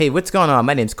Hey, what's going on?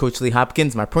 My name's Coach Lee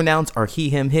Hopkins. My pronouns are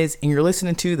he, him, his, and you're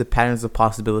listening to the Patterns of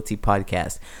Possibility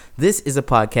podcast. This is a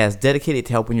podcast dedicated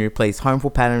to helping you replace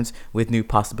harmful patterns with new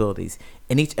possibilities.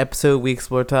 In each episode, we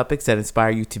explore topics that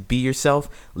inspire you to be yourself,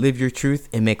 live your truth,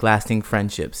 and make lasting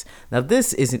friendships. Now,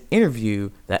 this is an interview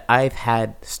that I've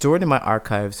had stored in my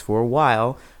archives for a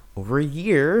while, over a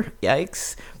year,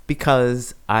 yikes,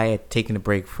 because I had taken a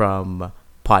break from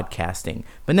podcasting.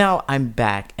 But now I'm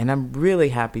back and I'm really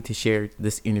happy to share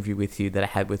this interview with you that I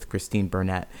had with Christine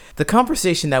Burnett. The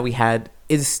conversation that we had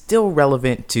is still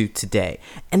relevant to today.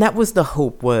 And that was the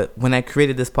hope when I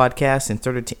created this podcast and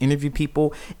started to interview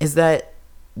people, is that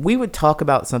we would talk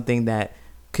about something that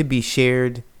could be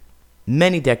shared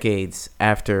many decades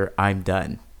after I'm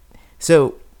done.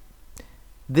 So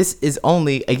this is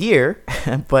only a year,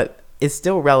 but it's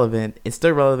still relevant. It's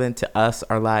still relevant to us,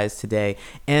 our lives today.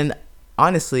 And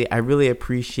honestly, I really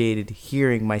appreciated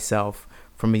hearing myself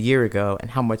from a year ago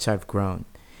and how much I've grown.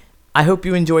 I hope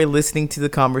you enjoy listening to the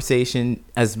conversation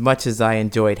as much as I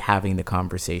enjoyed having the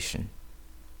conversation.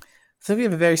 So we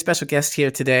have a very special guest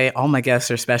here today. All my guests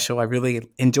are special. I really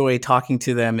enjoy talking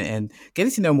to them and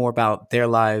getting to know more about their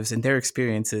lives and their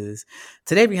experiences.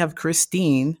 Today we have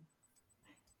Christine.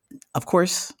 Of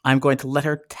course, I'm going to let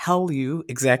her tell you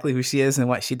exactly who she is and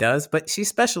what she does, but she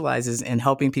specializes in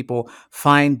helping people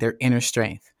find their inner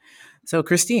strength. So,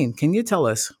 Christine, can you tell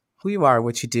us who you are,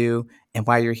 what you do, and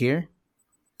why you're here?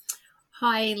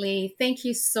 Hi, Lee. Thank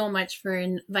you so much for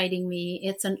inviting me.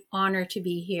 It's an honor to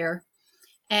be here.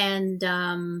 And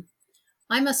I'm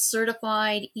a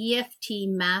certified EFT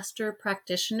master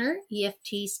practitioner.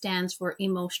 EFT stands for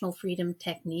Emotional Freedom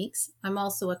Techniques. I'm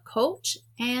also a coach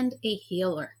and a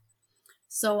healer.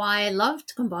 So I love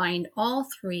to combine all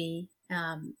three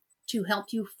to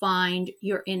help you find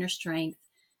your inner strength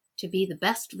to be the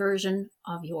best version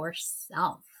of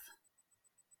yourself.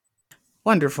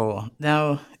 Wonderful.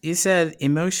 Now, you said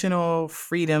emotional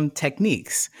freedom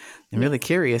techniques. I'm Yeah. really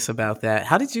curious about that.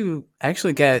 How did you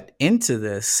actually get into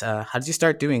this? How did you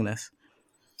start doing this?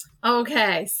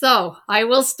 Okay, so I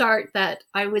will start that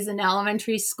I was an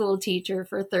elementary school teacher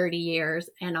for 30 years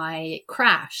and I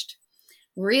crashed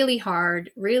really hard,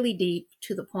 really deep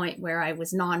to the point where I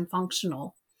was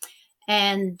non-functional.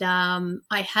 And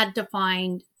I had to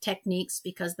find techniques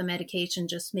because the medication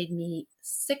just made me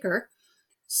sicker.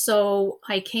 So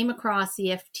I came across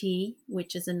EFT,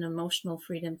 which is an emotional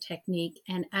freedom technique.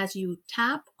 And as you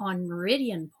tap on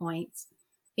meridian points,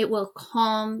 it will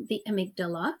calm the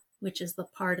amygdala, which is the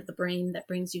part of the brain that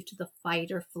brings you to the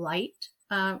fight or flight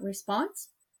response,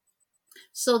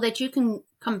 so that you can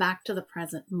come back to the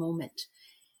present moment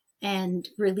and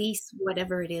release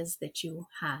whatever it is that you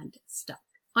had stuck.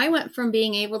 I went from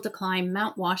being able to climb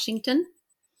Mount Washington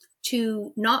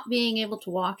to not being able to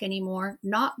walk anymore,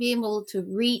 not being able to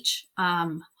reach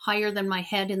higher than my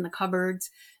head in the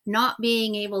cupboards, not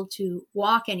being able to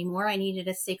walk anymore. I needed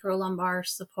a sacrolumbar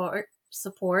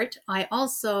support. I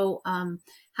also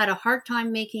had a hard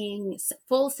time making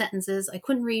full sentences. I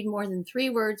couldn't read more than 3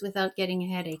 words without getting a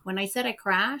headache. When I said I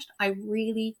crashed, I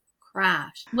really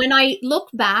crashed. When I look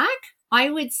back, I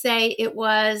would say it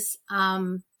was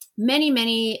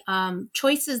many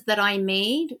choices that I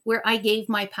made where I gave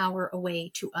my power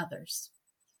away to others.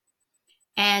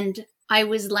 And I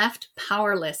was left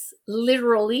powerless,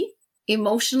 literally,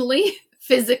 emotionally,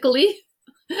 physically,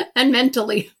 and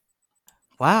mentally.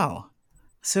 Wow.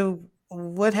 So,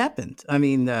 what happened? I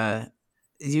mean,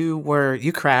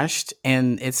 you crashed,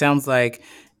 and it sounds like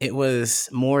it was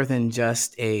more than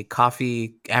just a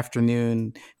coffee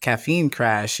afternoon caffeine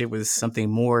crash. It was something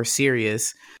more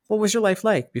serious. What was your life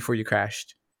like before you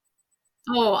crashed?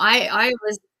 Oh,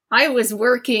 I was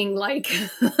working like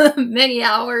many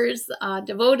hours,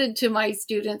 devoted to my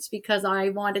students because I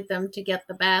wanted them to get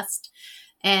the best,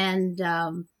 and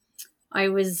I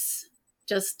was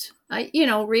just,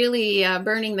 really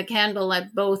burning the candle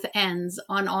at both ends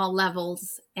on all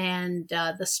levels, and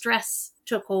the stress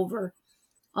took over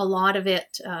a lot of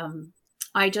it.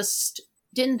 I just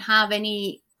didn't have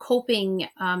any coping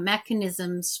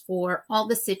mechanisms for all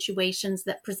the situations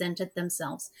that presented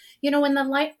themselves.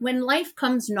 When life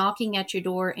comes knocking at your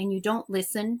door and you don't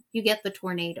listen, you get the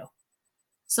tornado.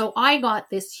 So I got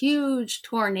this huge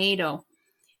tornado,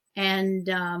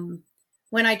 and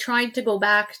when I tried to go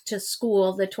back to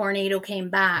school, the tornado came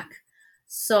back.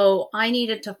 So I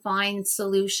needed to find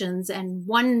solutions. And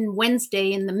one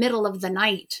Wednesday in the middle of the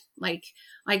night, I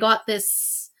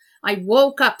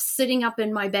woke up sitting up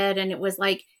in my bed and it was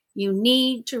like, you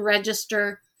need to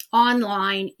register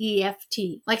online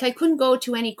EFT. Like, I couldn't go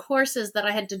to any courses that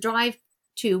I had to drive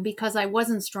to because I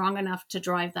wasn't strong enough to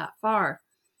drive that far.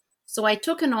 So I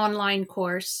took an online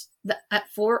course at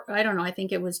 4, I don't know, I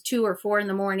think it was 2 or 4 in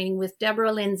the morning with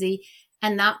Deborah Lindsay.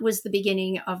 And that was the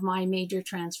beginning of my major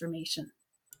transformation.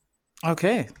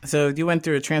 Okay. So you went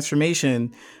through a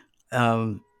transformation.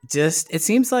 Just it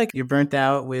seems like you're burnt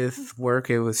out with work.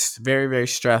 It was very, very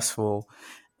stressful.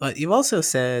 But you also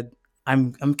said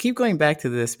I'm keep going back to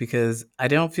this because I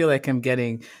don't feel like I'm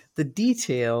getting the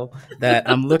detail that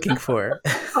I'm looking for.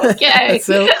 Okay.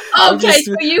 So I'm Okay. just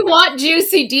So you want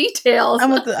juicy details. I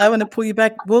want to pull you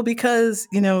back. Well, because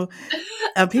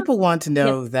people want to Yes.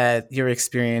 know that your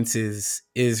experience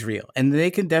is real, and they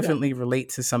can Yes. definitely relate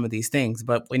to some of these things.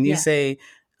 But when you Yes. say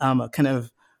kind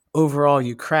of overall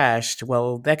you crashed,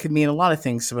 well, that could mean a lot of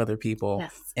things to other people.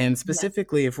 Yes. And Yes.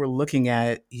 specifically, if we're looking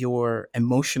at your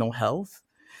emotional health,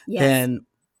 Yes. then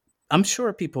I'm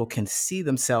sure people can see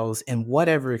themselves in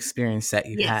whatever experience that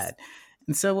you've Yes. had.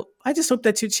 And so I just hope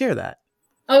that you'd share that.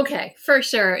 Okay, for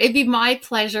sure. It'd be my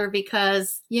pleasure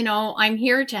because, I'm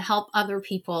here to help other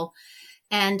people.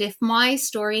 And if my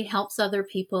story helps other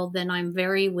people, then I'm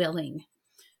very willing.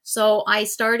 So I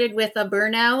started with a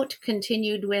burnout,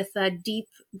 continued with a deep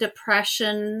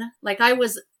depression. Like I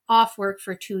was off work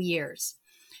for 2 years.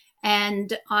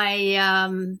 And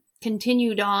I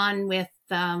continued on with,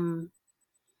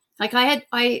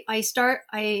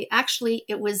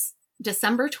 it was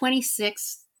December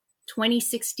 26th,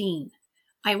 2016.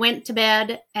 I went to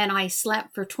bed and I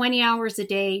slept for 20 hours a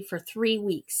day for 3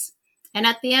 weeks. And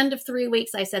at the end of 3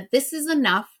 weeks, I said, this is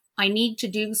enough. I need to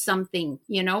do something.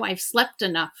 I've slept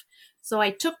enough. So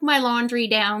I took my laundry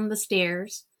down the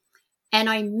stairs and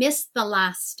I missed the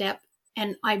last step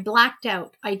and I blacked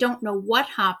out. I don't know what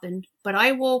happened, but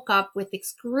I woke up with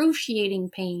excruciating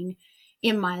pain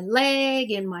in my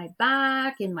leg, in my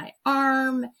back, in my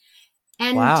arm.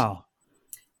 And Wow.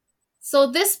 so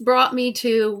this brought me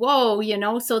to,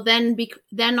 whoa, so then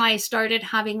I started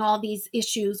having all these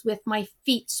issues with my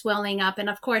feet swelling up. And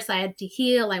of course I had to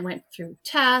heal. I went through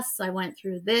tests. I went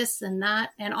through this and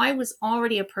that. And I was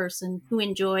already a person who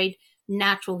enjoyed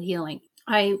natural healing.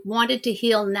 I wanted to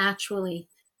heal naturally.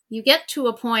 You get to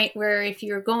a point where if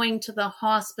you're going to the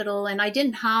hospital, and I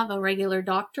didn't have a regular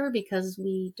doctor because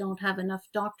we don't have enough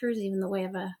doctors, even though we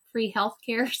have a free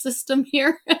healthcare system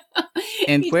here.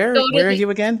 And where are you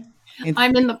again?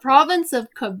 I'm in the province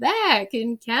of Quebec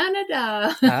in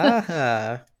Canada.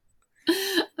 Ah.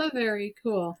 Very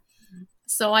cool.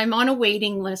 So I'm on a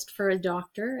waiting list for a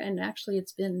doctor, and actually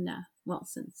it's been,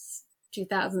 since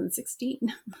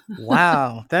 2016.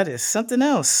 Wow, that is something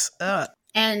else.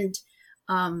 And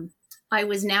I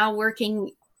was now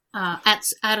working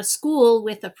at a school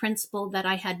with a principal that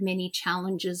I had many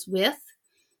challenges with.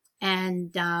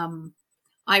 And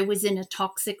I was in a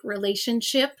toxic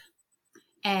relationship.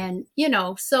 And,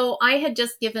 so I had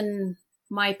just given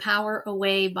my power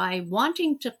away by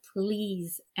wanting to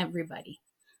please everybody.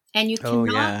 And you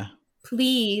cannot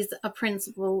please a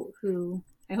principal who,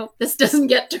 I hope this doesn't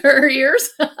get to her ears.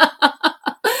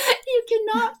 You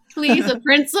cannot please a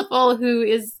principal who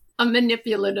is a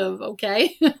manipulative,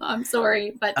 okay? I'm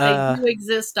sorry, but they do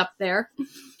exist up there.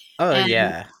 Oh,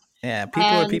 yeah. Yeah,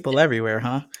 people are people everywhere,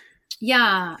 huh?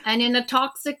 Yeah, and in a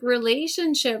toxic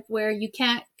relationship where you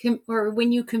can't, or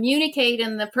when you communicate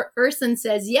and the person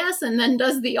says yes and then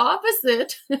does the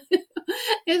opposite,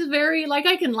 is very, like,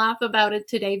 I can laugh about it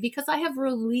today because I have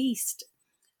released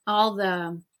all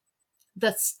the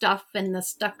stuff and the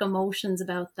stuck emotions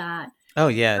about that. Oh,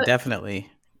 yeah, definitely.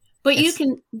 But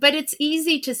but it's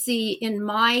easy to see in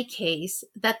my case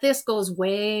that this goes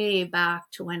way back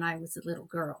to when I was a little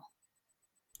girl.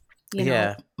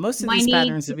 Most of these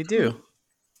patterns that we do.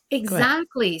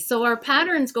 Exactly. So our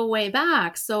patterns go way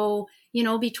back. So,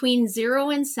 between 0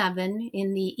 and 7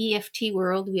 in the EFT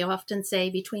world, we often say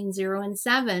between 0 and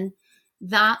 7,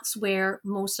 that's where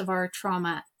most of our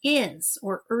trauma is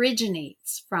or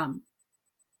originates from.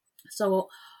 So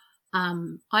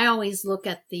I always look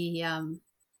at the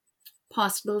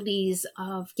possibilities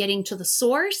of getting to the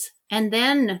source and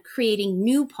then creating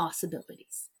new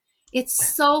possibilities.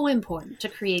 It's so important to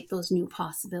create those new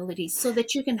possibilities so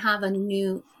that you can have a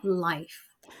new life.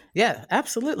 Yeah,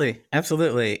 absolutely.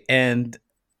 Absolutely. And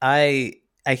I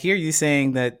hear you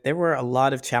saying that there were a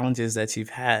lot of challenges that you've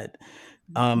had.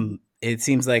 It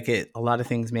seems like a lot of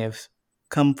things may have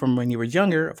come from when you were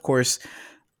younger. Of course,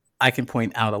 I can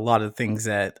point out a lot of things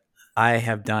that I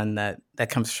have done that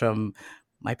comes from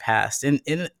my past. And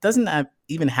it doesn't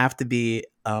even have to be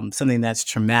something that's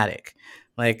traumatic.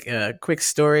 Like a quick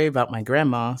story about my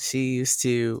grandma. I used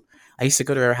to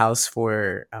go to her house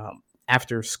for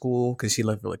after school because she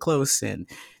lived really close, and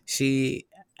she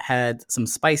had some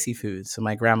spicy food. So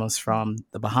my grandma's from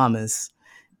the Bahamas,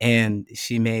 and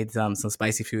she made some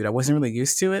spicy food. I wasn't really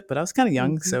used to it, but I was kind of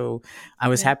young, Mhm. so I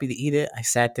was Yeah. happy to eat it. I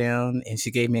sat down and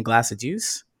she gave me a glass of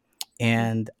juice.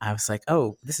 And I was like,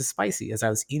 oh, this is spicy as I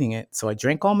was eating it. So I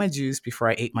drank all my juice before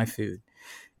I ate my food.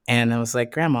 And I was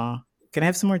like, Grandma, can I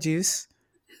have some more juice?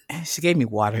 And she gave me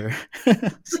water.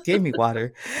 She gave me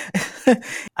water.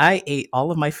 I ate all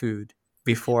of my food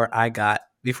before I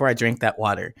drank that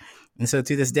water. And so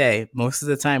to this day, most of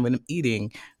the time when I'm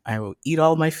eating, I will eat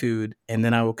all of my food and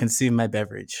then I will consume my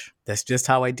beverage. That's just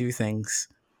how I do things.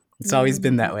 It's always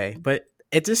been that way. Mhm. But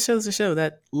it just shows to show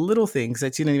that little things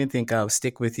that you don't even think of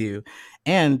stick with you,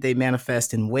 and they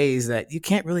manifest in ways that you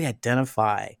can't really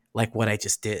identify, like what I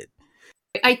just did.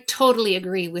 I totally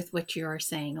agree with what you are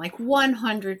saying, like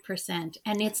 100%.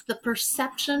 And it's the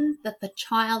perception that the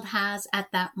child has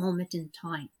at that moment in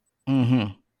time.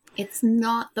 Mm-hmm. It's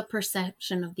not the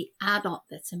perception of the adult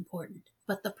that's important,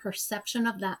 but the perception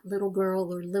of that little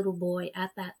girl or little boy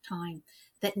at that time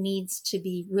that needs to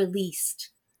be released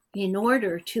in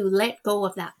order to let go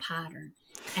of that pattern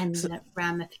and So, the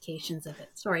ramifications of it.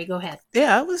 Sorry, go ahead.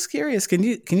 yeah, I was curious. Can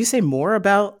you say more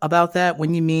about that?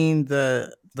 When you mean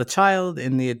the child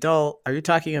and the adult, are you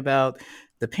talking about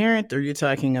the parent, or are you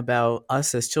talking about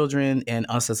us as children and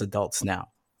us as adults now?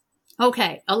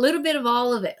 Okay, a little bit of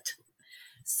all of it.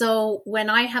 So when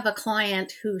I have a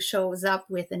client who shows up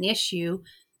with an issue,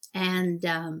 and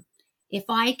if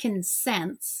I can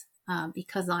sense,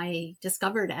 because I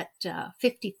discovered at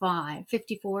 55,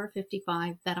 54,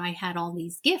 55, that I had all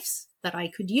these gifts that I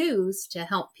could use to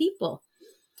help people.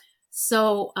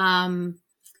 So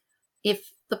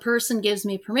if the person gives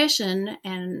me permission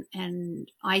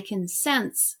and I can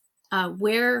sense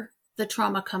where the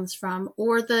trauma comes from,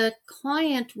 or the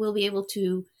client will be able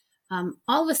to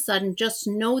all of a sudden just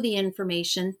know the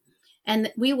information,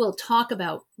 and we will talk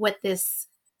about what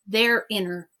their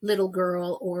inner little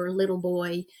girl or little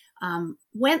boy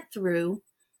went through,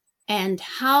 and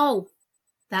how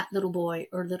that little boy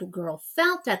or little girl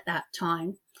felt at that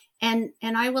time. And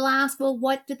I will ask, well,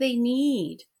 what do they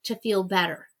need to feel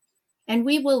better? And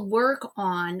we will work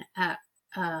on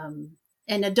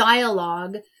in a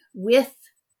dialogue with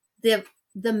the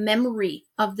the memory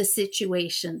of the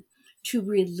situation to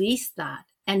release that.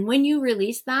 And when you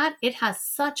release that, it has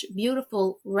such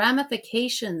beautiful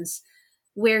ramifications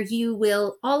where you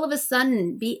will all of a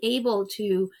sudden be able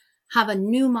to have a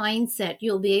new mindset.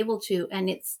 You'll be able to, and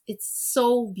it's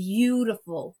so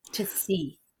beautiful to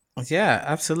see. Yeah,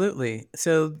 absolutely.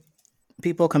 So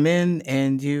people come in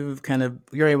and you're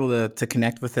able to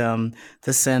connect with them,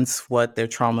 to sense what their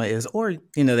trauma is, or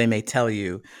they may tell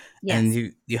you, and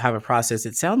Yes. you have a process.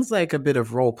 It sounds like a bit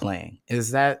of role playing.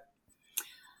 Is that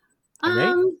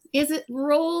right? Is it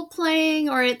role playing,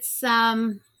 or it's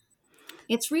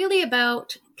really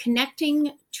about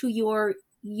connecting to your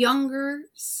younger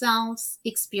self's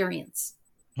experience.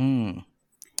 Hmm.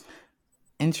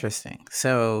 Interesting.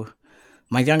 So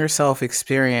my younger self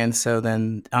experience. So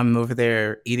then I'm over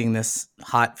there eating this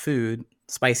hot food,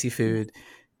 spicy food,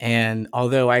 and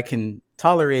although I can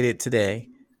tolerate it today,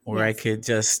 or I Yes. could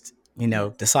just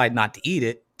decide not to eat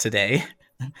it today,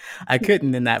 I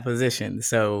couldn't in that position.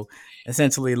 So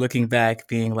essentially, looking back,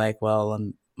 being like, well,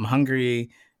 I'm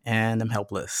hungry and I'm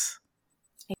helpless.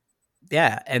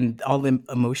 Yeah, and all the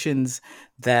emotions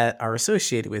that are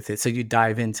associated with it. So you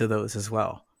dive into those as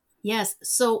well. Yes.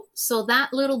 So that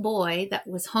little boy that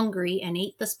was hungry and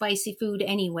ate the spicy food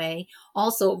anyway,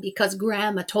 also because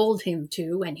grandma told him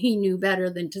to, and he knew better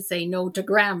than to say no to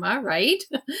grandma, right?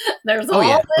 There's Oh all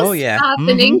yeah. Oh this yeah. Mm-hmm.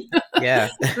 happening, Yeah.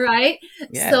 right?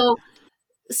 Yeah.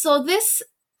 So this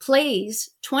plays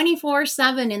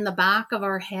 24/7 in the back of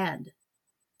our head,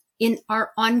 in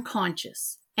our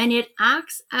unconscious, and it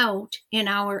acts out in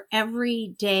our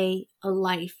everyday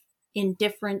life in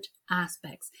different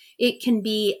aspects. It can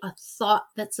be a thought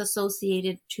that's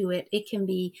associated to it. It can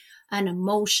be an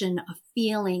emotion, a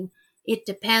feeling. It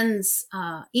depends.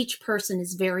 Each person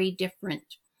is very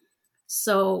different.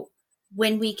 So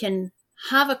when we can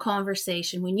have a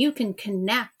conversation, when you can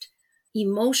connect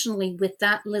emotionally with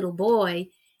that little boy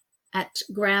at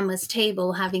grandma's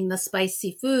table having the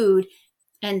spicy food,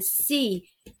 and see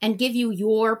and give you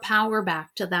your power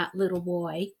back to that little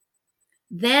boy,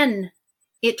 then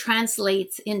it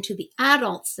translates into the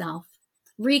adult self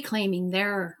reclaiming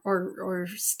their or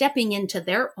stepping into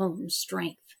their own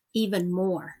strength even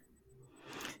more.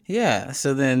 Yeah.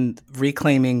 So then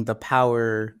reclaiming the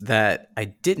power that I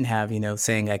didn't have,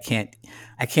 saying I can't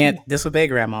Yeah. disobey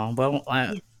grandma. Well,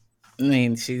 Yeah. I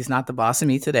mean, she's not the boss of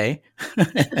me today. And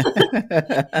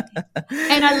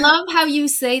I love how you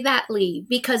say that, Lee,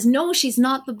 because no, she's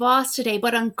not the boss today,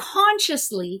 but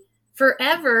unconsciously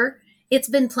forever it's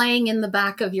been playing in the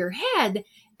back of your head.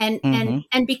 And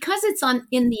because it's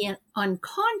in the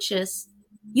unconscious,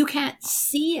 you can't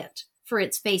see it for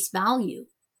its face value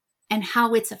and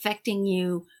how it's affecting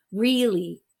you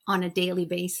really on a daily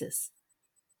basis.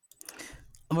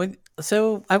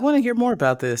 So I want to hear more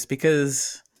about this,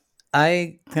 because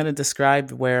I kind of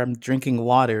described where I'm drinking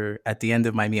water at the end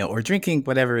of my meal, or drinking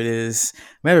whatever it is,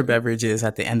 whatever beverage is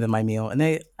at the end of my meal. And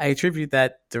I attribute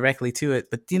that directly to it.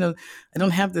 But, I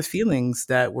don't have the feelings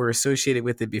that were associated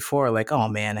with it before, like, oh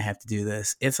man, I have to do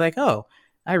this. It's like, oh,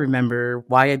 I remember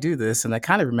why I do this. And I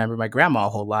kind of remember my grandma a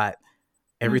whole lot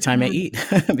every time I eat,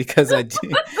 because I do.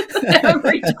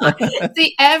 every time.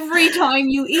 See, every time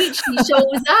you eat, she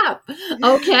shows up.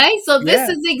 Okay, so this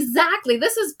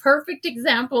is perfect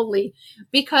example, Lee,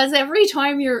 because every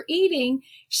time you're eating,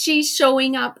 she's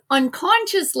showing up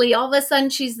unconsciously. All of a sudden,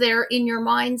 she's there in your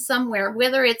mind somewhere,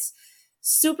 whether it's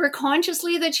super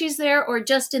consciously that she's there, or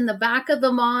just in the back of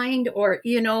the mind, or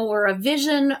or a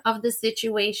vision of the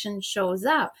situation shows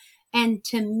up. And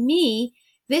to me,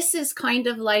 this is kind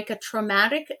of like a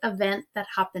traumatic event that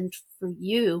happened for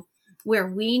you, where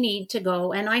we need to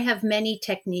go. And I have many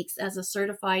techniques as a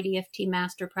certified EFT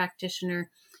master practitioner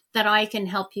that I can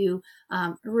help you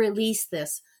release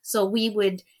this. So we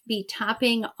would be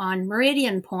tapping on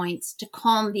meridian points to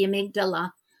calm the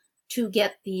amygdala to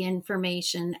get the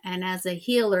information. And as a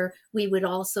healer, we would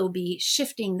also be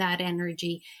shifting that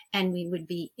energy, and we would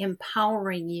be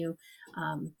empowering you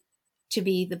to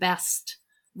be the best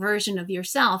version of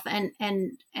yourself. And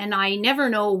I never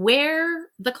know where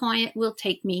the client will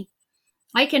take me.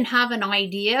 I can have an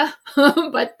idea,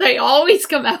 but they always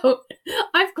come out.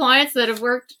 I have clients that have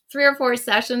worked 3 or 4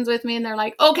 sessions with me, and they're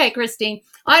like, okay, Christine,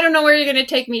 I don't know where you're going to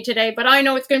take me today, but I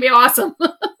know it's going to be awesome.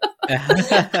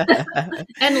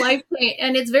 And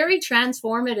and it's very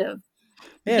transformative.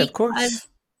 Yeah, of course.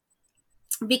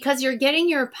 Because you're getting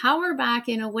your power back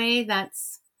in a way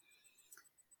that's,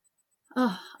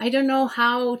 I don't know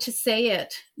how to say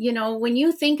it. When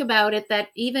you think about it, that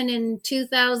even in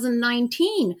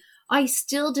 2019, I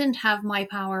still didn't have my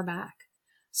power back.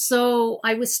 So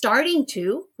I was starting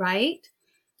to, right?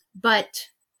 But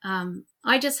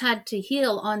I just had to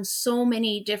heal on so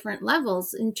many different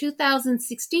levels. In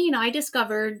 2016, I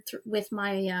discovered with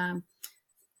my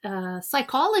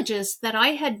psychologist that I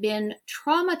had been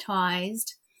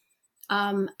traumatized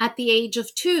at the age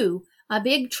of 2. A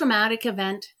big traumatic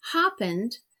event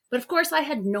happened, but of course I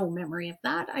had no memory of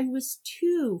that. I was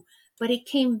 2, but it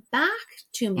came back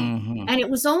to me. And it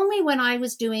was only when I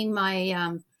was doing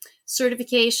my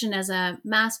certification as a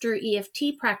master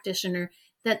EFT practitioner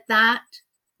that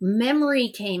memory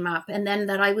came up, and then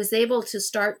that I was able to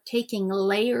start taking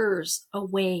layers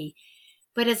away.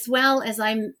 But as well as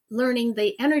I'm learning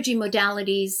the energy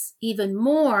modalities even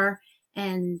more,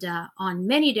 and on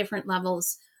many different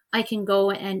levels, I can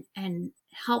go and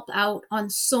help out on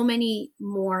so many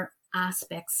more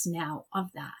aspects now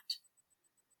of that.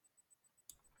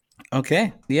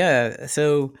 Okay. Yeah.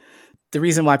 So the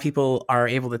reason why people are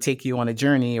able to take you on a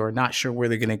journey or not sure where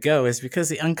they're going to go is because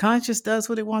the unconscious does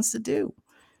what it wants to do.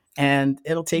 And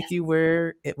it'll take you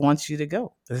where it wants you to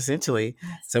go, essentially.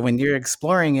 So when you're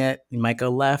exploring it, you might go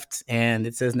left, and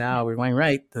it says, now we're going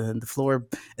right. The floor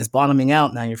is bottoming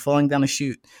out. Now you're falling down a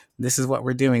chute. This is what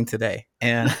we're doing today.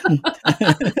 And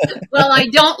well, I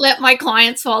don't let my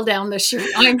clients fall down the chute.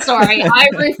 I'm sorry. I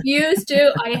refuse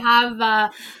to. I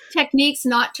have techniques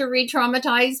not to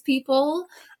re-traumatize people.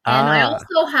 And I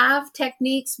also have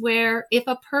techniques where if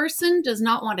a person does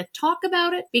not want to talk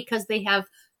about it because they have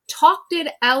talked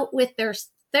it out with their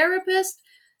therapist,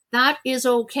 that is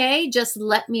okay. Just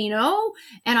let me know,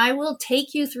 and I will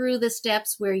take you through the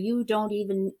steps where you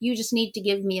just need to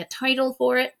give me a title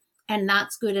for it, and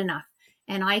that's good enough.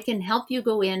 And I can help you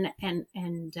go in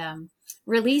and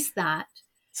release that.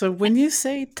 So when you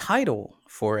say title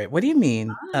for it, what do you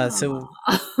mean?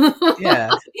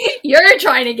 Yeah. You're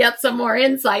trying to get some more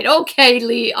insight. Okay,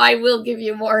 Lee, I will give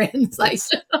you more insight.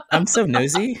 I'm so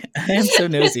nosy. I am so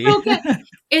nosy.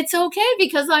 It's okay,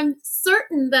 because I'm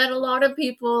certain that a lot of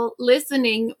people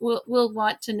listening will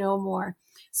want to know more.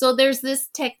 So there's this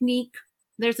technique.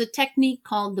 There's a technique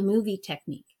called the movie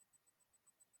technique.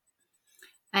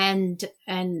 And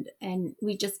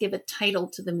we just give a title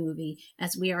to the movie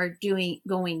as we are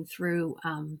going through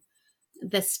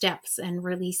the steps and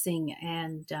releasing.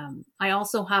 And I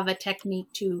also have a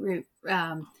technique to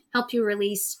help you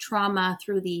release trauma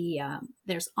through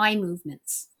there's eye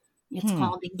movements. It's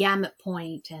called the gamut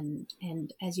point,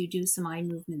 and as you do some eye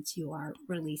movements, you are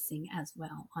releasing as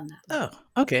well on that level.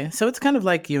 Oh, okay. So it's kind of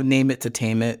like you name it to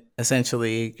tame it.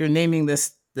 Essentially, you're naming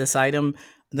this item,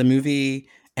 the movie,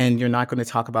 and you're not going to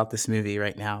talk about this movie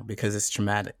right now because it's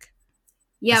traumatic.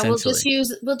 Yeah, we'll just use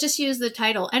the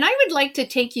title. And I would like to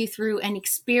take you through an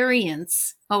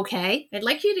experience, okay? I'd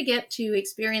like you to get to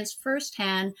experience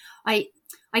firsthand. I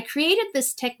created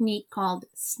this technique called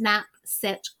Snap,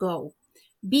 Set, Go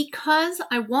because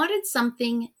I wanted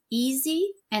something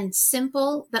easy and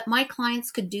simple that my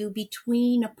clients could do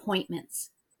between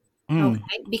appointments.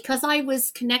 Okay, because I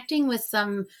was connecting with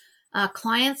some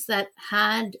clients that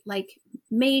had like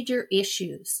major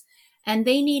issues and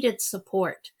they needed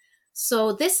support.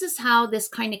 So this is how this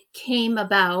kind of came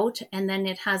about, and then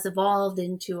it has evolved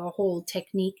into a whole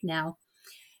technique now.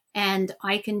 And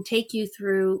I can take you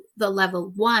through the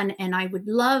level 1, and I would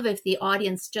love if the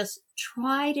audience just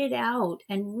tried it out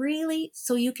and really,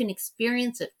 so you can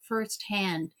experience it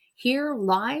firsthand here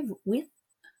live with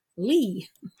Lee.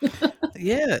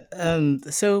 Yeah.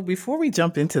 So before we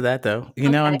jump into that, though,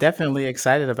 I'm definitely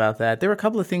excited about that. There were a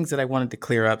couple of things that I wanted to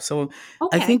clear up. So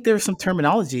I think there's some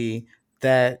terminology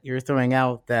that you're throwing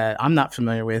out that I'm not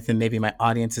familiar with, and maybe my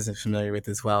audience isn't familiar with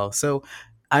as well. So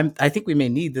I think we may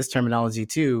need this terminology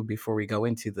too before we go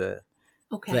into the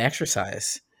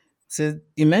exercise. So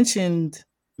you mentioned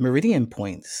meridian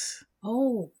points.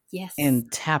 Oh, yes.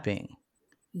 And tapping.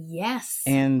 Yes.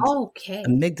 And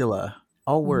amygdala.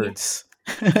 All words.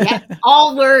 Yes,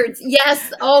 all words.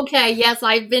 Yes. Okay. Yes,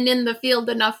 I've been in the field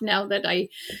enough now that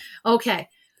okay.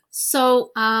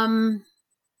 So,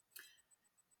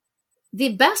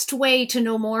 the best way to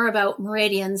know more about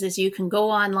meridians is you can go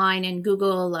online and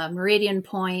Google meridian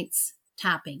points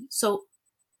tapping. So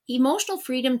emotional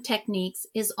freedom techniques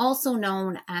is also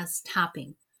known as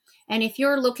tapping. And if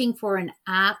you're looking for an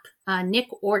app, Nick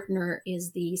Ortner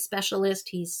is the specialist.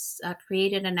 He's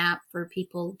created an app for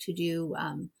people to do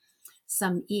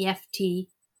some EFT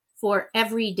for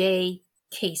everyday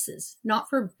cases, not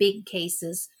for big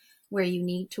cases where you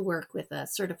need to work with a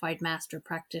certified master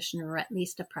practitioner or at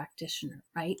least a practitioner,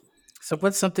 right? So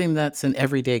what's something that's an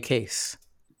everyday case?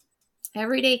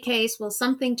 Everyday case, well,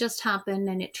 something just happened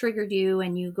and it triggered you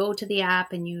and you go to the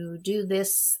app and you do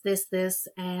this,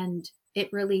 and it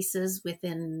releases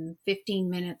within 15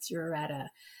 minutes. You're at a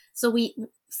 0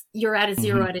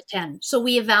 out of 10. So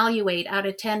we evaluate out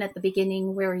of 10 at the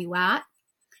beginning, where are you at?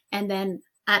 And then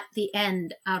at the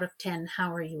end, out of 10,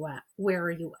 how are you at? Where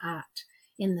are you at?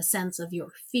 In the sense of your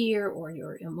fear or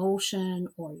your emotion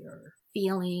or your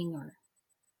feeling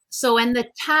and the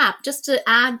tap, just to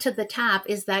add to the tap,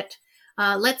 is that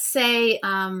let's say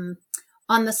on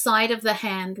the side of the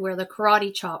hand where the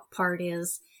karate chop part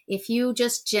is, if you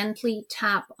just gently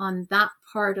tap on that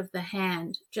part of the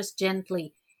hand, just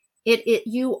gently,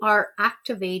 you are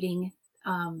activating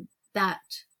that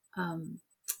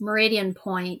meridian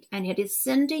point, and it is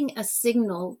sending a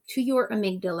signal to your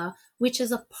amygdala, which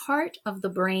is a part of the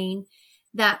brain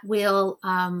that will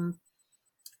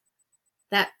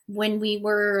that when we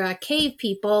were cave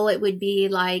people, it would be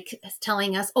like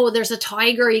telling us, oh, there's a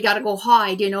tiger, you got to go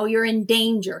hide, you're in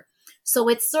danger. So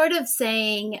it's sort of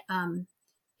saying,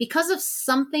 because of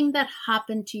something that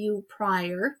happened to you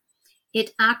prior,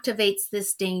 it activates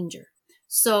this danger.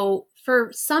 So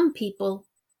for some people,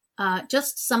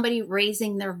 just somebody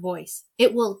raising their voice,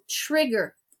 it will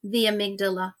trigger the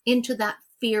amygdala into that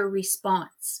fear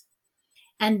response.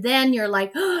 And then you're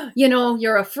like,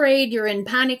 you're afraid, you're in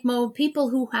panic mode. People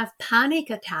who have panic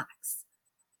attacks,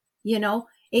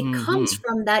 it comes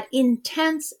from that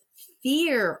intense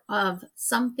fear of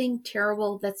something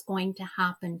terrible that's going to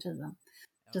happen to them.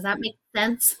 Does that make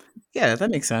sense? Yeah,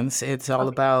 that makes sense. It's all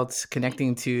about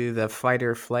connecting to the fight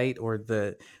or flight, or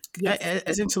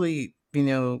essentially,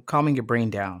 calming your brain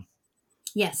down.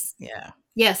 Yes. Yeah.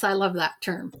 Yes, I love that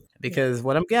term. Because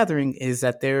what I'm gathering is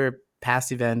that there are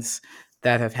past events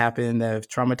that have happened that have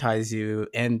traumatized you,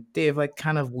 and they've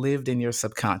kind of lived in your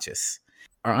subconscious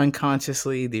or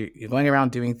unconsciously. You're going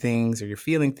around doing things, or you're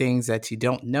feeling things that you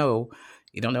don't know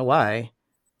why,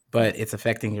 but it's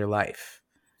affecting your life.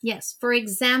 Yes. For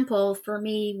example, for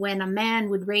me, when a man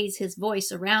would raise his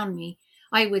voice around me,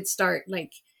 I would start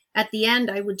at the end,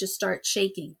 I would just start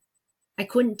shaking. I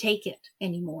couldn't take it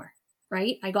anymore,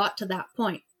 right? I got to that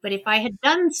point. But if I had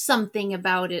done something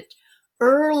about it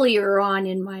earlier on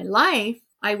in my life,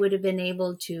 I would have been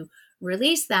able to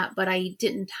release that, but I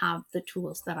didn't have the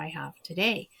tools that I have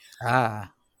today.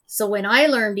 So when I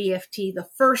learned EFT, the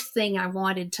first thing I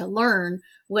wanted to learn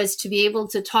was to be able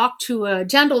to talk to a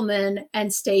gentleman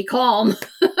and stay calm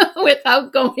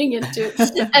without going into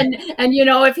and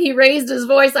if he raised his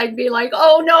voice, I'd be like,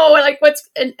 oh no,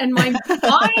 and my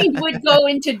mind would go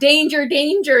into danger,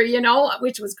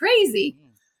 which was crazy.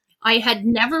 I had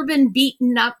never been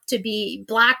beaten up to be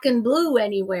black and blue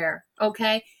anywhere.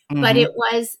 Okay. But Mm-hmm.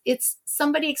 it's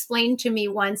somebody explained to me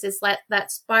once, it's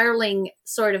that spiraling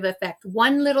sort of effect.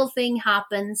 One little thing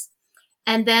happens,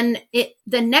 and then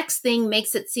the next thing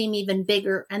makes it seem even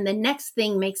bigger, and the next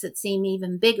thing makes it seem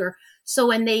even bigger. So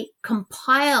when they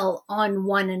compile on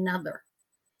one another,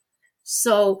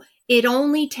 so it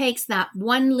only takes that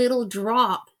one little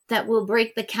drop that will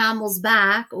break the camel's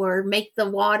back or make the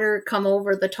water come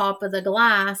over the top of the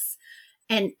glass,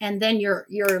 and then you're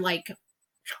like,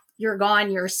 you're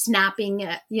gone, you're snapping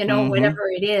at, Mm-hmm. whatever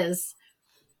it is.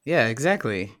 Yeah,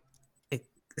 exactly. It,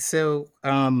 so,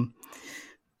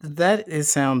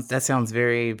 that sounds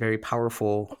very, very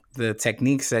powerful. The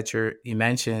techniques that you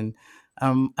mentioned.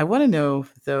 I want to know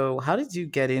though, how did you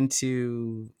get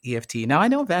into EFT? Now I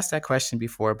know I've asked that question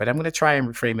before, but I'm going to try and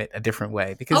reframe it a different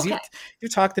way because Okay. you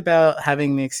talked about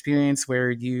having the experience where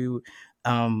you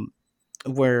um,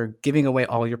 were giving away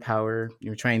all your power.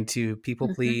 You were trying to people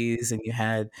Hmm. please, and you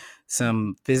had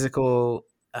some physical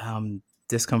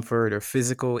discomfort or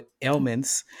physical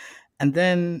ailments, and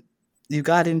then you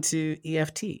got into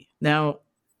EFT. Now,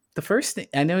 the first thing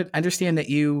I understand that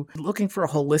you are looking for a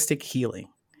holistic healing,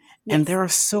 and Yes. there are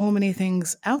so many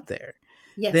things out there.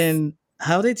 Yes. Then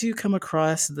how did you come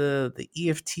across the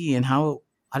EFT, and how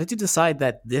did you decide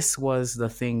that this was the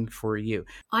thing for you?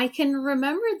 I can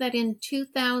remember that in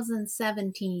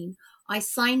 2017, I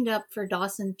signed up for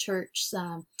Dawson Church's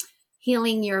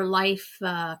Healing Your Life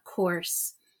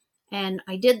course. And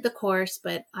I did the course,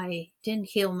 but I didn't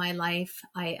heal my life.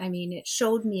 I mean, it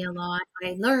showed me a lot.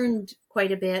 I learned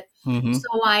quite a bit. Hmm.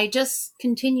 So I just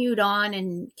continued on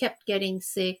and kept getting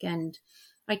sick. And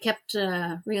I kept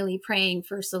really praying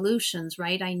for solutions,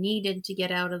 right? I needed to get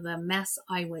out of the mess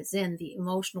I was in, the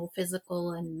emotional,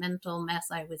 physical, and mental mess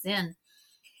I was in.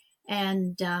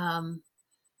 And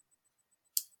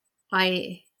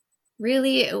I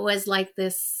really, it was like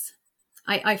this.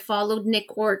 I followed Nick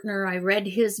Ortner. I read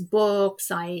his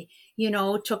books. I,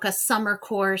 took a summer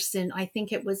course, and I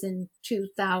think it was in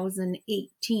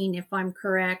 2018, if I'm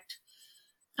correct.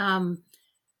 Um,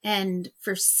 and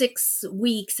for 6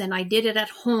 weeks, and I did it at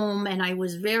home, and I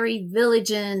was very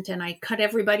vigilant, and I cut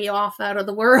everybody off out of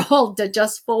the world to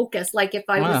just focus, like if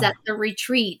I was Wow. at the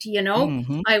retreat,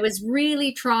 Hmm. I was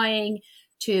really trying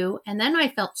to. And then I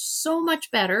felt so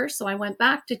much better, so I went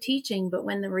back to teaching. But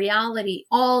when the reality,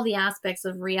 all the aspects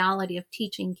of reality of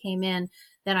teaching came in,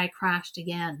 then I crashed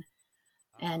again.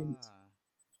 and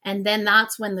and then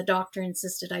that's when the doctor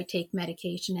insisted I take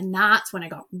medication, and that's when I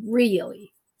got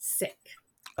really sick.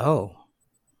 Oh.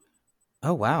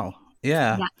 Oh wow.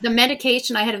 Yeah. Yeah, the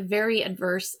medication, I had a very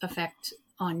adverse effect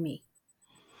on me.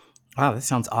 Wow, that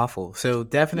sounds awful. So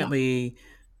Yeah. definitely,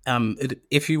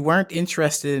 if you weren't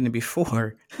interested in it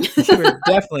before, you were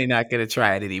definitely not going to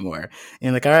try it anymore.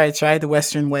 And like, all right, try the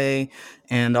Western way,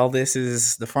 and all this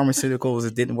is the pharmaceuticals.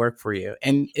 It didn't work for you,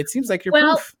 and it seems like you're Well,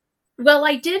 proof. well,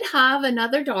 I did have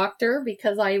another doctor,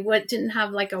 because didn't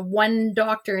have like a one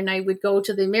doctor, and I would go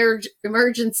to the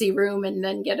emergency room and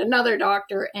then get another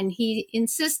doctor, and he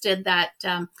insisted that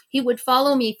he would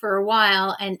follow me for a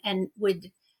while and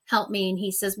would help me. And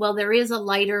he says, well, there is a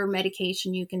lighter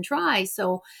medication you can try.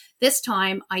 So this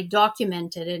time I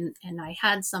documented, and I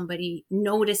had somebody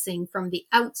noticing from the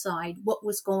outside what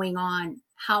was going on,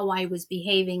 how I was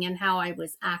behaving and how I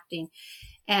was acting,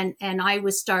 and I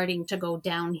was starting to go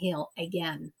downhill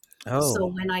again. So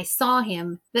Oh, when I saw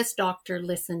him, this doctor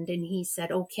listened, and he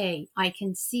said, "Okay, I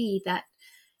can see that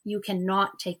you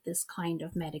cannot take this kind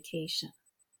of medication."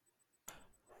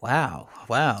 wow,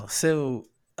 wow. So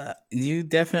you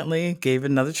definitely gave it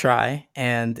another try,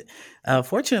 and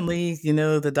fortunately,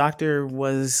 the doctor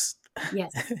was.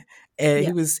 Yes.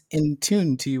 He Yes. was in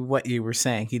tune to what you were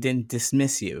saying. He didn't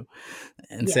dismiss you.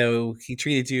 And Yes. so he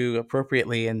treated you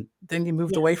appropriately, and then you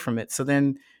moved away Yes. from it. So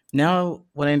then now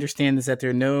what I understand is that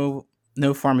there are no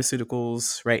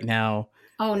pharmaceuticals right now.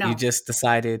 Oh You no. just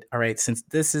decided, all right, since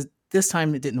this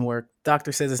time it didn't work,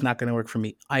 doctor says it's not going to work for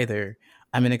me either.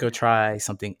 I'm going to go try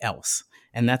something else.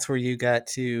 And that's where you got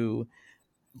to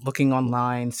looking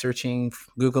online, searching,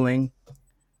 googling.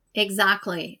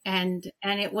 Exactly. And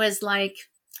it was like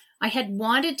I had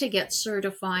wanted to get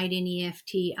certified in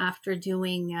EFT after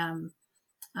doing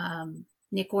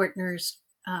Nick Ortner's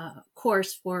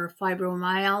course for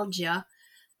fibromyalgia.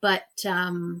 But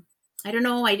I don't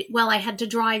know. I had to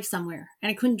drive somewhere, and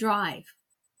I couldn't drive.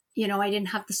 I didn't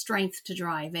have the strength to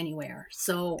drive anywhere,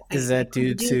 so Is I that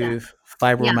due couldn't do that. to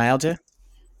Yeah. fibromyalgia?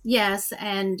 Yes,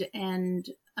 and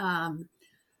um,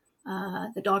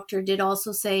 The doctor did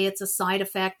also say it's a side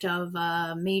effect of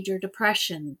major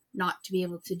depression not to be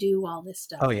able to do all this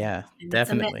stuff. Oh yeah, And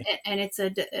definitely. it's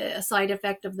a side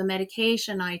effect of the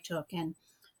medication I took. And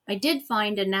I did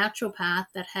find a naturopath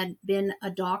that had been a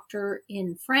doctor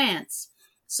in France.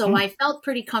 So Hmm. I felt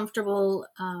pretty comfortable,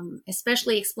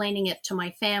 especially explaining it to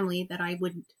my family that I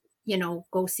would,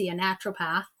 go see a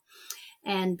naturopath.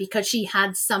 And because she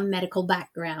had some medical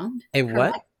background, A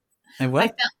correct? what? A I what?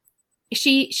 felt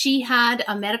she had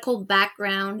a medical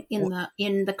background in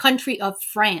the country of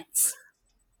France.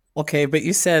 Okay, but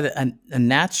you said a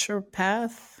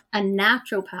naturopath? A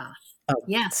naturopath. Oh,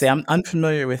 see, Yes. I'm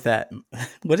unfamiliar with that.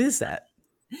 What is that?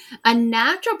 A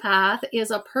naturopath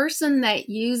is a person that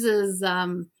uses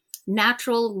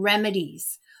natural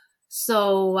remedies.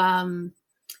 So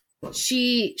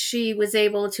she was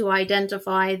able to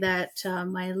identify that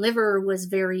my liver was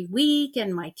very weak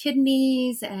and my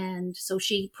kidneys, and so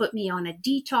she put me on a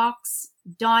detox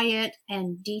diet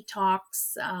and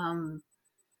detox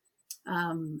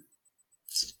um,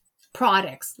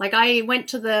 products. Like I went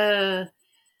to the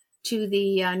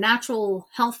natural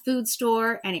health food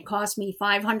store and it cost me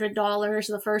 $500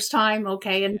 the first time,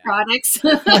 okay, in products.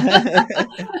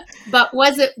 But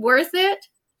was it worth it?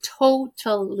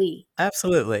 Totally.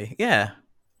 Absolutely. Yeah.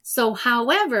 So,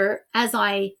 however, as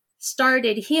I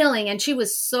started healing, and she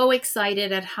was so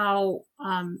excited at how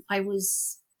I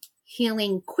was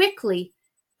healing quickly,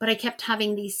 but I kept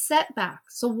having these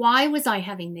setbacks. So, why was I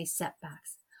having these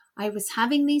setbacks? I was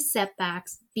having these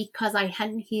setbacks because I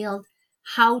hadn't healed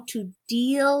how to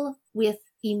deal with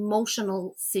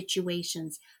emotional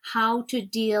situations, how to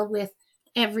deal with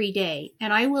every day.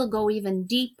 And I will go even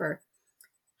deeper.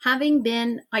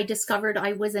 I discovered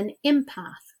I was an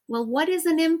empath. Well, what is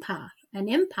an empath? An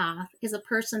empath is a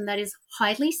person that is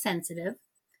highly sensitive.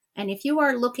 And if you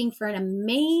are looking for an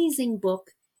amazing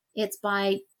book, it's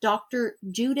by Dr.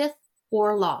 Judith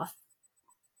Orloff.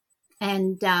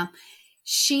 And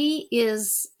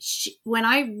when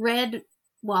I read,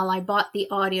 while I bought the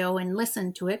audio and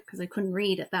listened to it, because I couldn't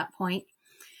read at that point,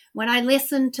 when I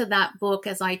listened to that book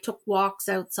as I took walks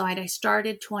outside, I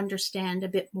started to understand a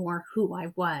bit more who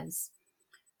I was.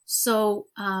 So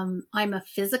I'm a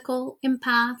physical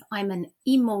empath. I'm an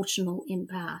emotional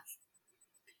empath.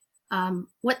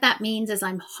 What that means is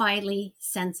I'm highly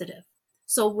sensitive.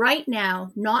 So right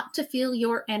now, not to feel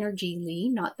your energy, Lee,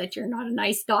 not that you're not a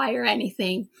nice guy or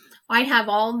anything. I have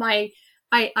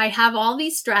I have all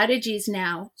these strategies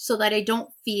now so that I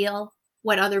don't feel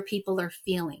what other people are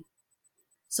feeling.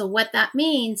 So what that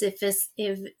means if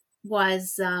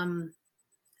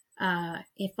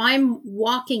I'm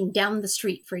walking down the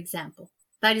street, for example,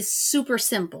 that is super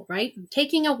simple, right? I'm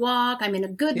taking a walk, I'm in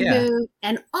a good Yeah. mood,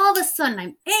 and all of a sudden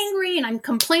I'm angry and I'm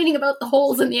complaining about the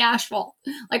holes in the asphalt.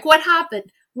 Like, what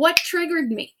happened? What triggered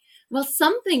me? Well,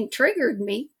 something triggered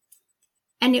me,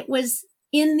 and it was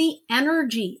in the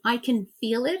energy. I can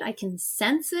feel it, I can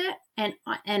sense it, and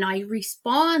I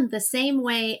respond the same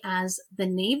way as the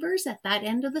neighbors at that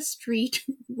end of the street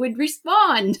would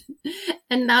respond.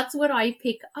 And that's what I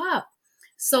pick up.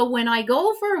 So when I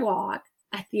go for a walk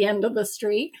at the end of the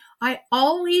street, I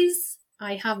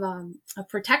have a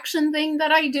protection thing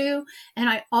that I do, and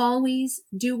I always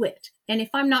do it. And if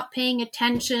I'm not paying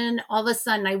attention, all of a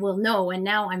sudden I will know. And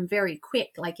now I'm very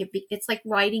quick. Like it's like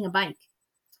riding a bike,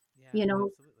 Yeah, you know,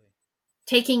 absolutely.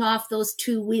 taking off those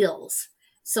two wheels.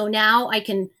 So now I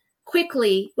can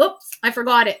quickly, whoops, I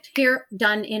forgot it. Here,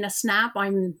 done in a snap.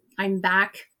 I'm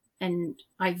back, and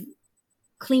I've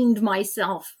cleaned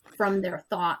myself from their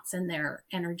thoughts and their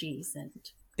energies.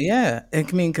 And Yeah, I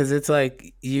mean, because it's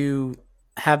like you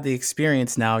have the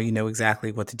experience now, you know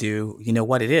exactly what to do, you know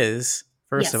what it is.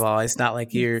 First of yes, all, it's not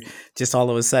like yes, you're just all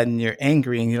of a sudden you're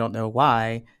angry and you don't know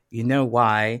why. You know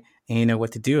why, and you know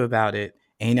what to do about it,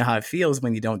 and you know how it feels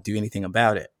when you don't do anything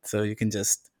about it. So you can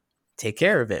just take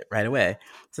care of it right away.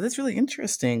 So that's really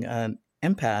interesting.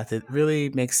 Empath, it really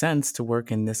makes sense to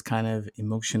work in this kind of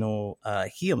emotional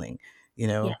healing, you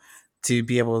know, yes. to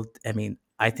be able, I mean,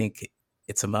 I think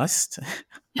it's a must.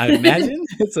 I would imagine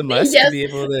it's a must to Yes, be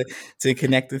able to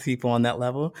connect with people on that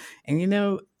level. And you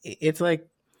know, it's like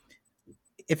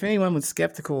if anyone was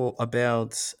skeptical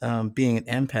about being an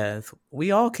empath,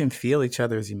 we all can feel each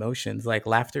other's emotions. Like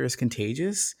laughter is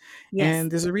contagious, yes,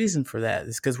 and there's a reason for that.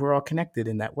 It's because we're all connected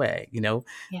in that way. You know,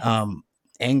 yes. um,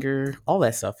 anger, all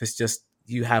that stuff. It's just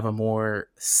you have a more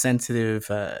sensitive.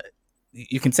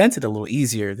 You can sense it a little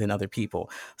easier than other people.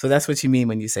 So that's what you mean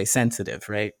when you say sensitive,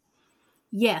 right?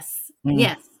 Yes, Mm.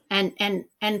 yes.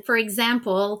 And for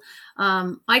example,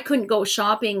 I couldn't go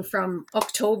shopping from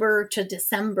October to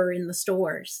December in the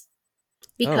stores.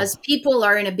 because Oh. people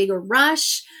are in a bigger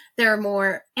rush. They're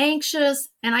more anxious.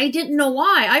 And I didn't know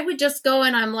why. I would just go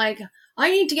and I'm like, I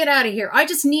need to get out of here. I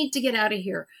just need to get out of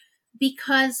here.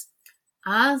 Because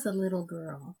as a little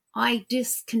girl, I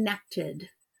disconnected,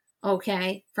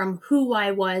 okay, from who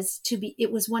I was to be.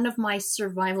 It was one of my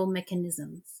survival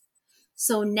mechanisms.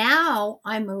 So now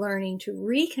I'm learning to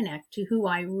reconnect to who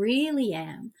I really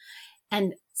am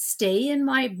and stay in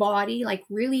my body, like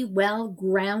really well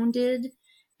grounded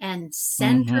and Mm-hmm.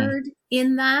 centered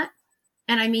in that.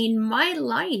 And I mean, my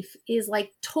life is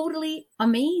like totally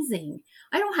amazing.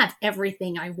 I don't have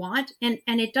everything I want, and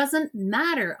it doesn't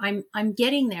matter. I'm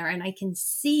getting there, and I can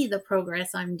see the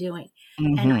progress I'm doing.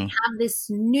 And I Mm-hmm. have this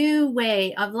new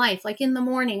way of life. Like in the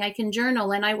morning, I can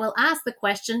journal and I will ask the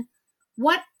question,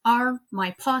 what are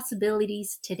my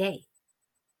possibilities today?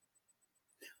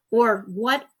 Or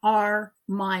what are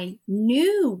my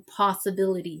new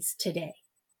possibilities today?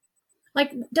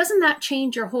 Like, doesn't that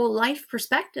change your whole life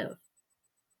perspective?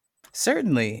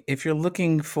 Certainly, if you're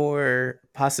looking for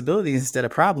possibilities instead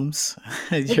of problems,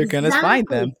 you're gonna find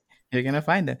them. Exactly. You're gonna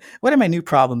find them. What are my new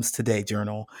problems today,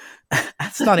 journal?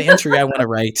 That's not an entry I want to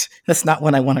write. That's not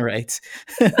one I want to write.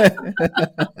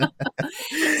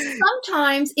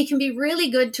 Sometimes it can be really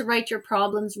good to write your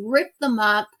problems, rip them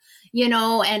up,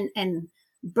 and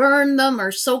burn them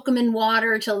or soak them in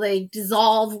water till they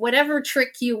dissolve, whatever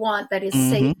trick you want that is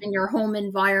safe Hmm. in your home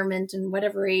environment and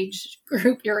whatever age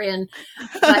group you're in.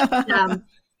 But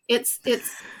it's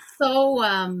so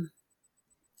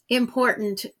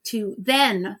important to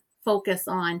then focus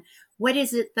on what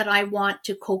is it that I want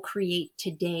to co-create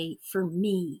today for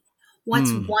me?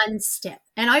 What's Mm. one step?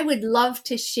 And I would love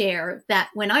to share that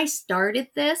when I started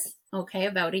this, okay,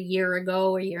 about a year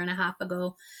ago, a year and a half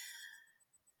ago,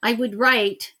 I would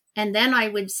write and then I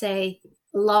would say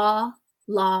law,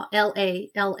 law, LA,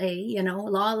 law,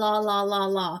 law, law, law,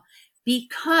 law.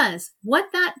 Because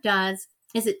what that does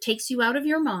is it takes you out of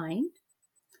your mind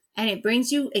and it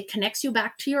connects you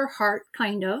back to your heart,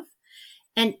 kind of.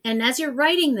 And as you're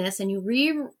writing this and you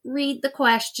reread the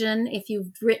question, if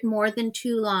you've written more than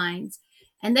 2 lines,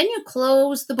 and then you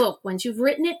close the book. Once you've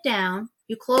written it down,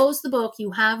 you close the book,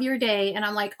 you have your day. And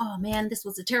I'm like, oh man, this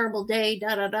was a terrible day.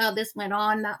 Da, da, da. This went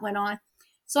on, that went on.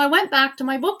 So I went back to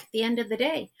my book at the end of the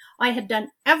day. I had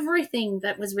done everything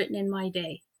that was written in my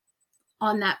day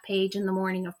on that page in the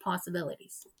morning of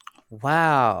possibilities.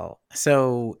 Wow.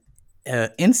 So,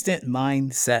 instant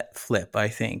mindset flip. I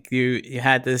think you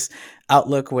had this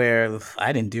outlook where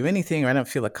I didn't do anything or I don't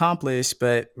feel accomplished,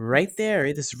 but right Yes. there,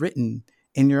 it is written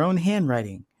in your own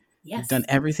handwriting. You've done Yes.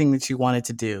 everything that you wanted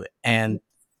to do and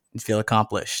you feel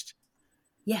accomplished.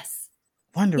 Yes. Yes.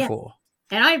 Wonderful.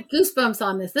 And I have goosebumps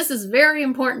on this. This is very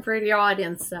important for the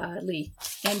audience, Lee,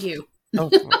 and you. Oh,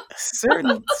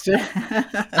 certain.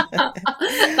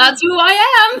 That's who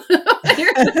I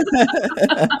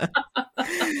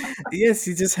Yes,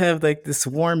 you just have like this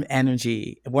warm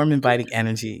energy, warm, inviting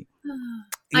energy. am.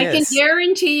 I can Yes.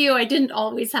 guarantee you I didn't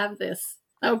always have this.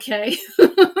 Okay.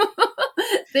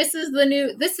 This is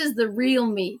the real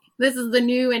me. This is the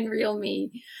new and real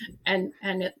me. And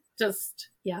it just,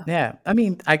 yeah. Yeah. I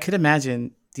mean, I could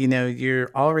imagine,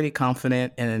 you're already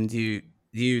confident and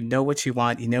you know what you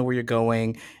want, you know where you're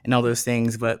going and all those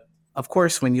things. But of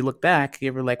course, when you look back,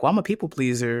 you're like, well, I'm a people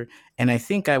pleaser and I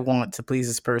think I want to please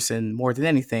this person more than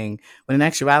anything. When in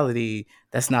actuality,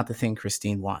 that's not the thing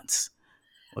Christine wants.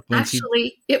 Like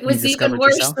Actually, it when you was even discovered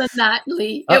worse yourself. than that,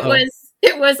 Lee. Uh-oh.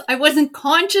 I wasn't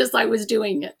conscious I was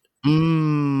doing it.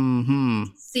 Hmm.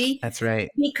 See? That's right.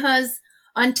 Because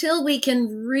until we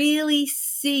can really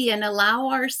see and allow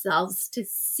ourselves to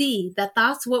see that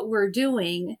that's what we're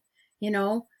doing, you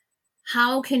know,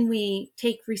 how can we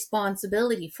take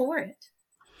responsibility for it?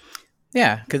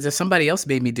 Yeah, because if somebody else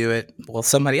made me do it, well,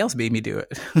 somebody else made me do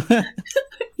it.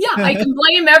 Yeah, I can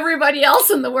blame everybody else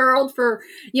in the world for,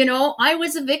 I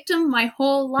was a victim my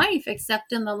whole life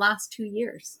except in the last 2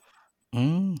 years.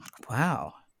 Mm,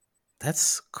 wow.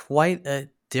 That's quite a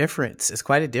difference. It's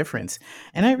quite a difference.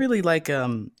 And I really like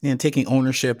taking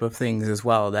ownership of things as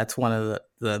well. That's one of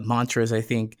the mantras I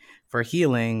think for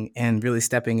healing and really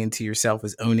stepping into yourself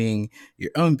is owning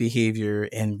your own behavior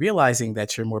and realizing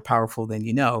that you're more powerful than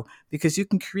you know because you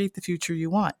can create the future you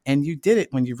want. And you did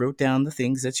it when you wrote down the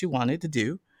things that you wanted to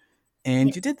do and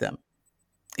Yes. you did them.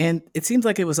 And it seems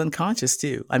like it was unconscious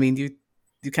too. I mean, you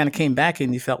kind of came back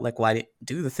and you felt like, well, I didn't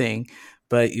do the thing,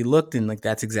 but you looked and like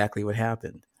that's exactly what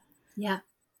happened. Yeah.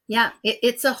 Yeah.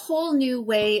 It's a whole new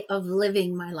way of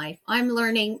living my life. I'm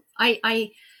learning. I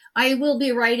will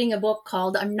be writing a book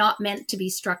called I'm Not Meant to Be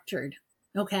Structured.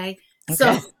 Okay.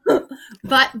 So Okay.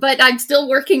 but I'm still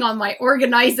working on my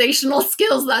organizational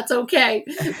skills. That's okay.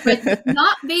 But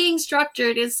not being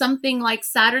structured is something like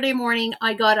Saturday morning,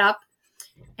 I got up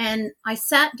and I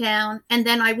sat down, and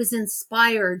then I was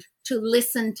inspired to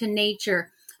listen to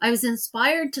nature. I was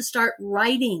inspired to start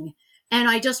writing, and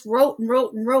I just wrote and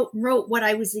wrote and wrote and wrote what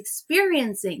I was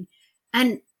experiencing.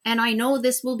 And I know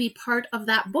this will be part of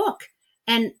that book.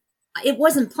 And it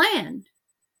wasn't planned.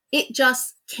 It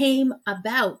just came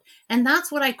about. And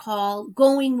that's what I call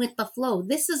going with the flow.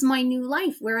 This is my new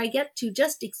life where I get to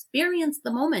just experience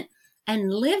the moment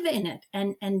and live in it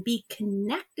and be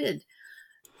connected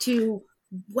to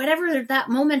whatever that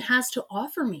moment has to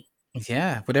offer me.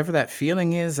 Yeah, whatever that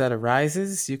feeling is that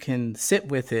arises, you can sit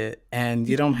with it and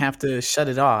you don't have to shut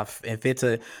it off. If it's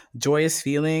a joyous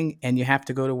feeling and you have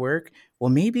to go to work, well,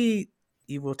 maybe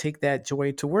you will take that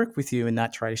joy to work with you and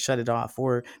not try to shut it off.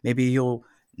 Or maybe you'll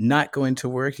not go into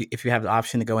work if you have the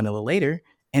option to go in a little later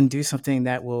and do something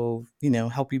that will,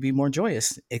 help you be more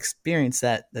joyous, experience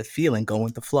that the feeling, go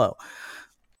with the flow.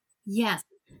 Yes.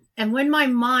 And when my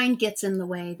mind gets in the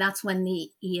way, that's when the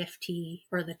EFT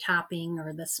or the tapping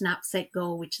or the snap, set,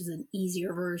 go, which is an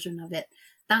easier version of it,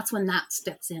 that's when that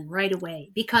steps in right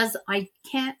away, because I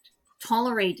can't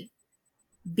tolerate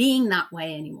being that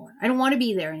way anymore. I don't want to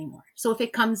be there anymore. So if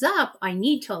it comes up, I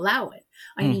need to allow it.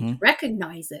 I need to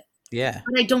recognize it. Yeah.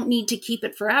 But I don't need to keep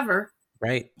it forever.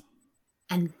 Right.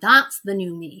 And that's the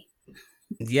new me.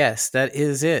 Yes, that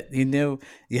is it. You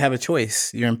have a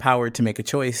choice. You're empowered to make a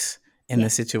choice in the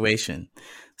situation.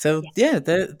 So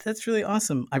that's really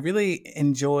awesome. I really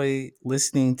enjoy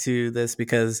listening to this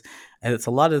because it's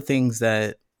a lot of things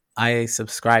that I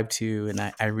subscribe to,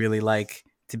 and I really like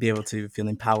to be able to feel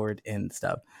empowered and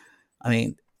stuff. I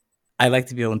mean, I like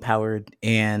to feel empowered,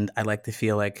 and I like to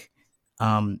feel like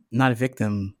not a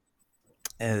victim.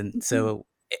 And so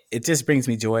it just brings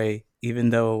me joy, even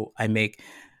though I make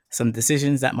some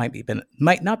decisions that might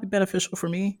not be beneficial for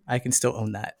me. I can still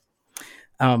own that.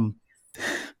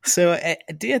 So I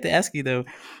do have to ask you though.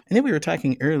 I know we were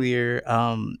talking earlier.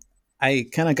 I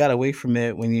kind of got away from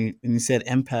it when you said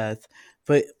empath,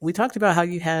 but we talked about how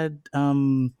you had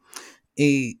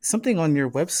a something on your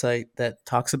website that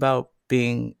talks about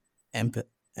being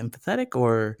empathetic,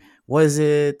 or was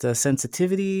it a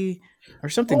sensitivity or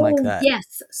something like that?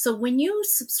 Yes. So when you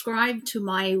subscribe to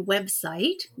my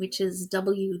website, which is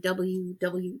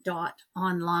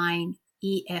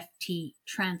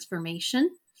www.onlineefttransformation,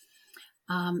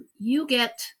 you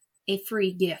get a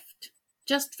free gift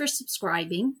just for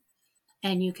subscribing,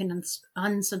 and you can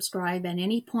unsubscribe at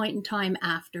any point in time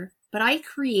after. But I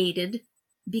created,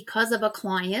 because of a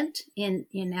client, in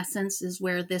essence is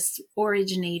where this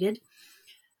originated,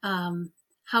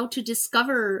 how to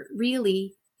discover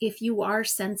really if you are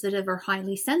sensitive or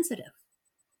highly sensitive.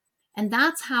 And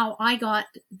that's how I got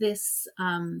this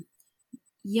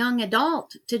young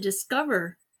adult to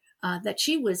discover that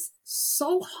she was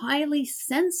so highly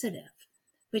sensitive,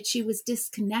 but she was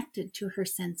disconnected to her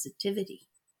sensitivity.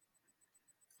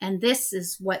 And this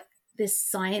is what this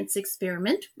science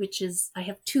experiment, which is, I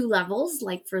have 2 levels,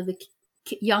 like for the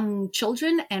young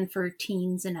children and for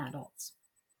teens and adults.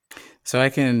 So I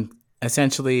can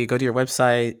essentially go to your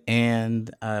website and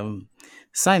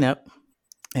sign up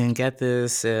and get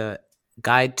this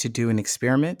guide to do an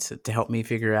experiment to help me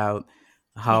figure out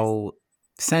how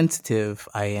sensitive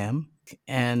I am.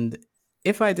 And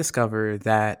if I discover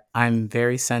that I'm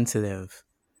very sensitive,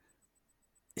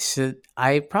 should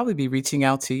I probably be reaching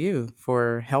out to you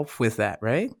for help with that,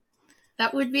 right?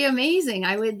 That would be amazing.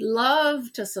 I would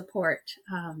love to support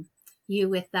you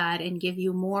with that and give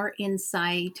you more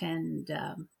insight and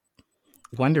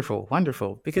Wonderful,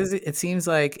 wonderful. Because it seems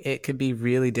like it could be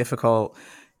really difficult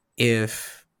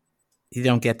if you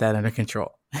don't get that under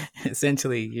control.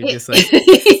 Essentially, you're just like,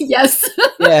 yes.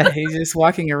 yeah, you're just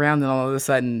walking around and all of a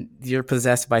sudden you're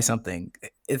possessed by something.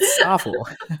 It's awful.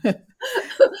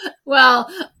 Well,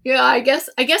 yeah, I guess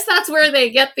that's where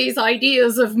they get these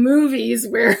ideas of movies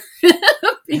where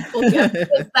people get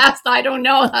possessed. I don't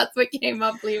know. That's what came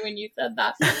up, Lee, when you said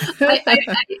that.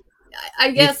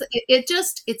 I guess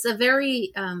it's a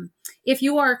very, if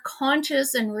you are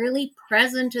conscious and really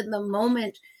present in the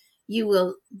moment, you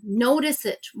will notice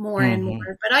it more and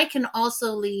more. But I can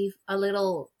also leave a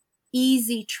little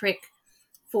easy trick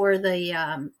for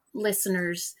the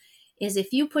listeners, is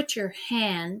if you put your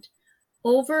hand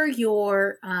over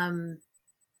your,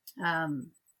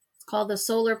 it's called the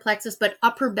solar plexus, but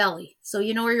upper belly. So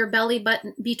you know where your belly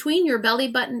button, between your belly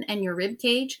button and your rib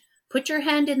cage, put your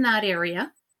hand in that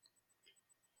area.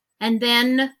 And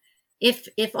then if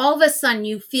all of a sudden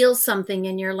you feel something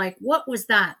and you're like, what was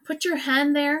that? Put your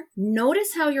hand there.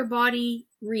 Notice how your body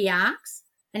reacts.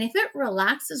 And if it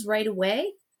relaxes right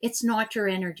away, it's not your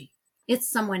energy, it's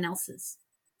someone else's.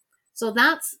 So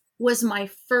that's was my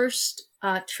first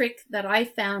trick that I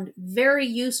found very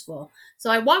useful. So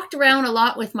I walked around a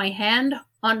lot with my hand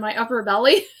on my upper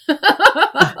belly.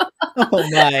 Oh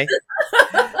my.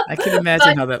 I can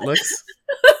imagine But how that looks.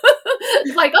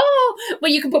 it's like, oh,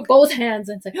 well, you can put both hands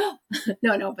and say, oh,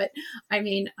 no, but I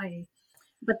mean,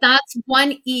 but that's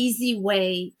one easy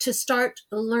way to start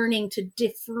learning to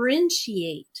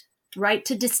differentiate, right?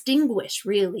 To distinguish,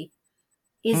 really.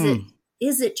 Is it Mm.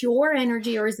 is it your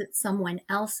energy or is it someone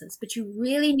else's? But you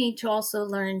really need to also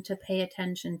learn to pay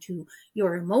attention to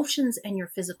your emotions and your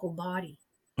physical body,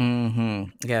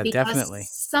 Yeah, because definitely.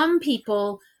 some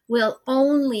people will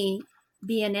only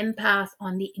be an empath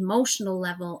on the emotional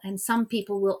level, and some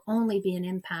people will only be an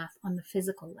empath on the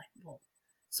physical level.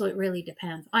 So it really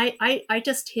depends. I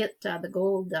just hit the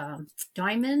gold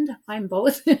diamond. I'm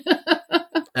both.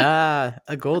 Ah,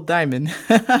 a gold diamond.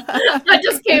 I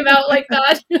just came out like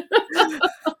that.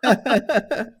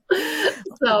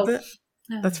 So That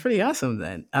that's pretty awesome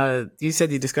then. You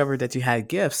said you discovered that you had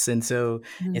gifts, and so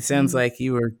it sounds mhm. like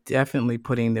you were definitely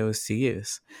putting those to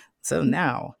use. So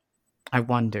now I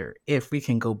wonder if we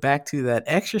can go back to that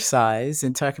exercise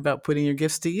and talk about putting your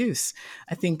gifts to use.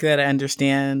 I think that I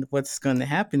understand what's going to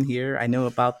happen here. I know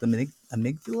about the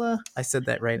amygdala. I said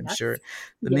that right, I'm Yes, sure.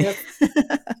 The yes,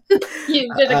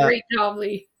 you did a uh, great job,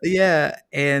 Lee. yeah,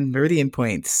 and meridian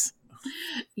points.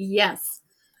 Yes.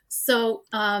 So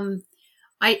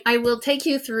I will take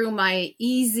you through my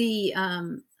easy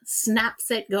snap,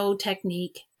 set, go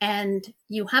technique. And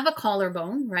you have a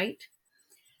collarbone, right?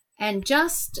 And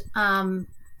just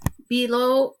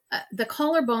below the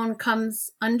collarbone comes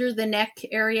under the neck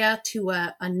area to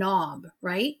a knob,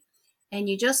 right? And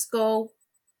you just go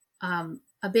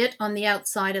a bit on the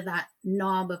outside of that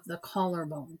knob of the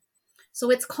collarbone. So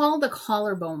it's called the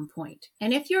collarbone point.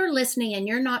 And if you're listening and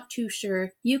you're not too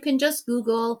sure, you can just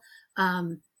Google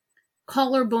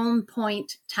collarbone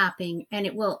point tapping, and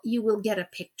you will get a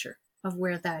picture of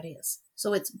where that is.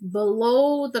 So it's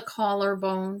below the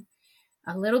collarbone,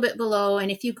 a little bit below, and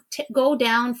if you go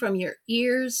down from your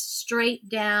ears straight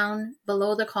down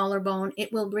below the collarbone,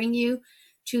 it will bring you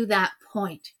to that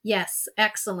point. Yes,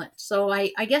 excellent. So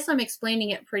I guess I'm explaining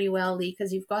it pretty well, Lee,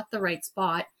 because you've got the right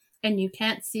spot and you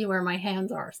can't see where my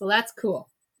hands are. So that's cool.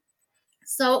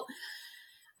 So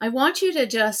I want you to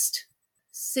just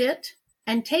sit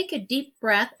and take a deep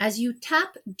breath as you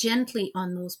tap gently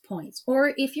on those points.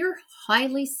 Or if you're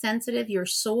highly sensitive, you're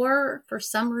sore for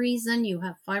some reason, you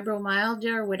have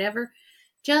fibromyalgia or whatever,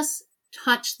 just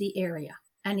touch the area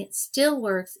and it still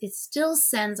works. It still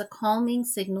sends a calming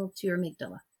signal to your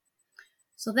amygdala.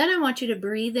 So then I want you to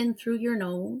breathe in through your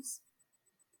nose,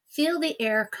 feel the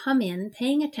air come in,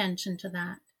 paying attention to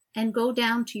that, and go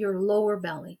down to your lower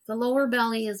belly. The lower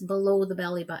belly is below the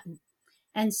belly button.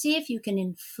 And see if you can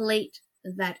inflate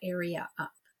that area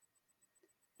up.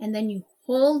 And then you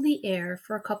hold the air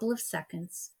for a couple of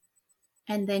seconds,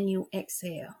 and then you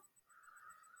exhale.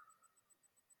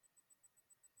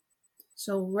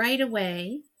 So right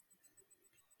away,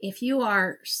 if you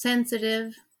are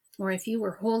sensitive or if you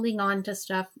were holding on to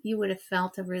stuff, you would have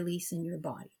felt a release in your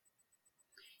body.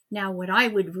 Now, what I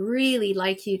would really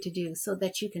like you to do so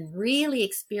that you can really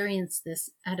experience this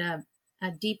at a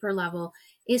deeper level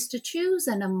is to choose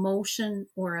an emotion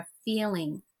or a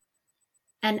feeling.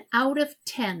 And out of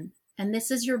 10, and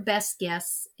this is your best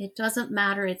guess, it doesn't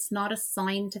matter, it's not a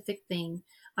scientific thing.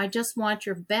 I just want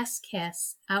your best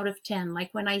guess out of 10. Like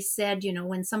when I said,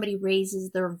 when somebody raises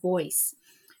their voice,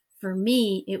 for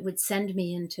me, it would send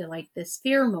me into like this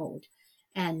fear mode.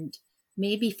 And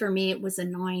maybe for me, it was a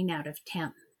 9 out of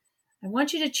 10. I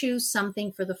want you to choose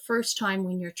something for the first time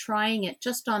when you're trying it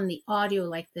just on the audio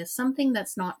like this, something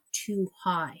that's not too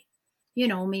high,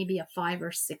 maybe a 5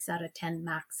 or 6 out of 10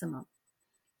 maximum.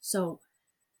 So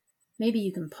maybe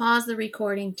you can pause the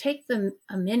recording, take them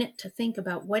a minute to think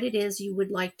about what it is you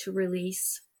would like to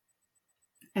release.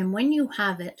 And when you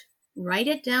have it, write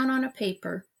it down on a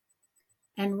paper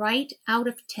and write out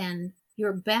of 10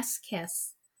 your best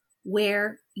guess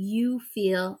where you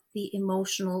feel the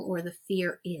emotional or the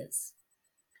fear is.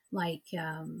 Like,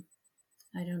 I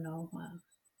don't know,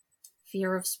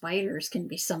 fear of spiders can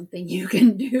be something you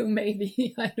can do,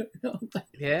 maybe. I don't know. But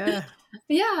Yeah.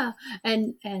 yeah.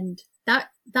 And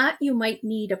that you might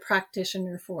need a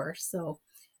practitioner for. So,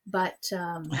 but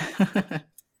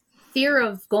fear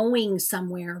of going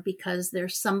somewhere because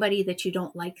there's somebody that you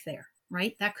don't like there,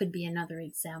 right? That could be another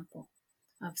example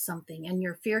of something. And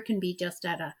your fear can be just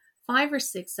at a 5 or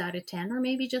 6 out of 10, or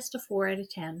maybe just a 4 out of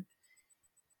 10.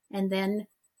 And then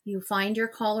you find your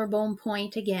collarbone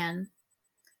point again,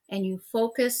 and you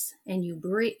focus and you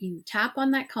breathe, you tap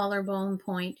on that collarbone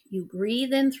point, you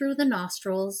breathe in through the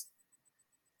nostrils,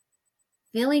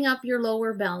 filling up your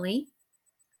lower belly.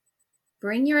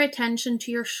 Bring your attention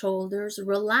to your shoulders,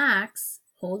 relax,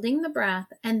 holding the breath,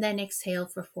 and then exhale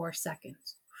for 4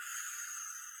 seconds.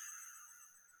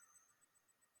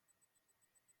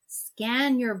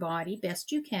 Scan your body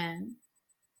best you can.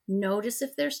 Notice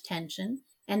if there's tension,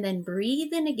 and then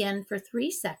breathe in again for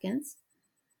 3 seconds.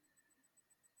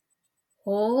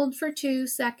 Hold for 2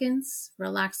 seconds,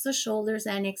 relax the shoulders,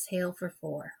 and exhale for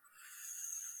 4.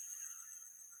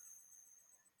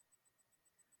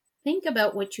 Think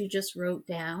about what you just wrote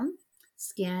down.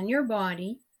 Scan your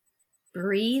body.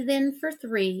 Breathe in for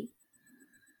 3.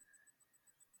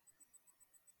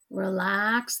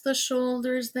 Relax the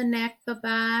shoulders, the neck, the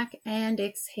back, and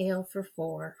exhale for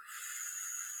 4.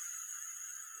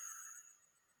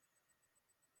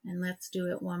 And let's do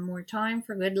it one more time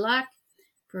for good luck.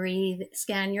 Breathe,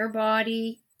 scan your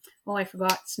body. Oh, I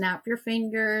forgot, snap your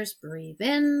fingers. Breathe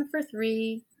in for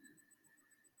 3.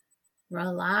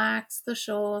 Relax the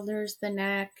shoulders, the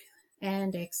neck,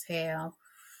 and exhale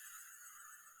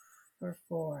for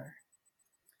 4.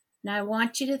 Now I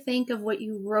want you to think of what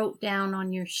you wrote down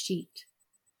on your sheet.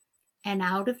 And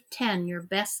out of 10, your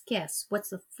best guess, what's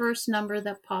the first number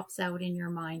that pops out in your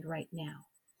mind right now?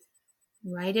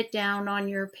 Write it down on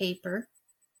your paper.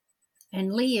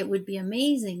 And Lee, it would be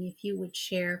amazing if you would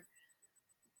share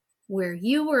where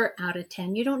you were out of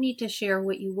 10. You don't need to share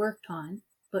what you worked on,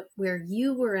 but where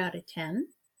you were out of 10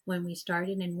 when we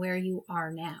started and where you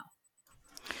are now.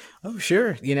 Oh,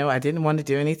 sure. I didn't want to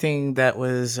do anything that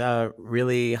was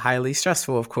really highly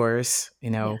stressful, of course.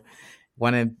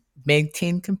 Want to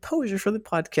maintain composure for the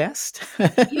podcast.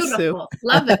 Beautiful.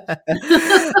 Love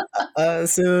it.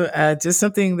 So just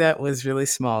something that was really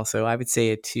small. So I would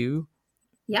say a 2.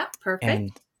 Yeah, perfect.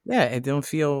 And yeah, I don't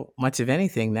feel much of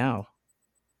anything now.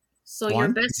 So your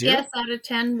best guess out of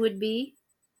 10 would be?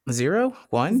 0,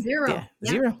 1? 0. Yeah.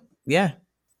 0. Yeah.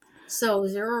 So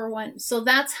 0 or 1. So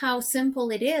that's how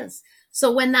simple it is. So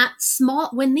when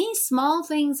these small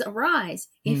things arise,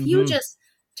 if you just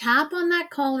tap on that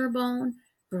collarbone,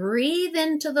 breathe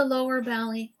into the lower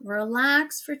belly,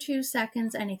 relax for 2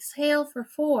 seconds, and exhale for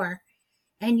 4,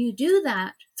 and you do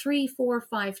that 3, 4,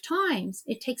 5 times,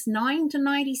 it takes 9 to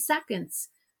 90 seconds,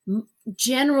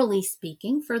 generally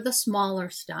speaking, for the smaller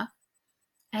stuff.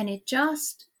 And it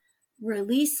just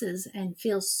releases and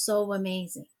feels so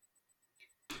amazing.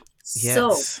 Yes.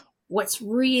 So what's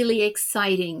really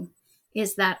exciting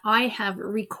is that I have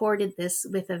recorded this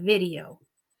with a video.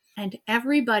 And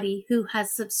everybody who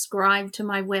has subscribed to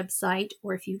my website,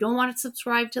 or if you don't want to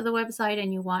subscribe to the website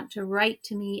and you want to write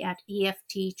to me at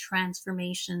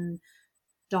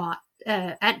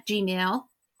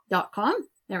EFTtransformation@gmail.com.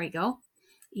 There we go.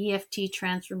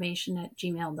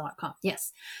 EFTtransformation@gmail.com.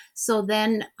 Yes. So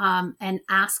then, and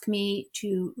ask me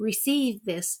to receive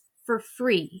this for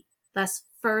free. That's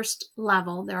first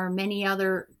level. There are many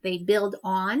other, they build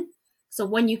on. So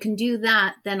when you can do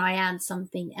that, then I add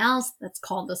something else that's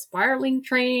called the spiraling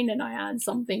train, and I add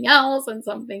something else and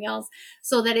something else,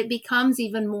 so that it becomes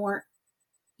even more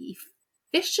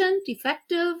efficient,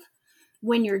 effective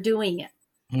when you're doing it.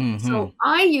 So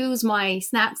I use my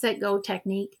Snap, Set, Go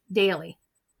technique daily.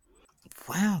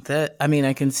 Wow.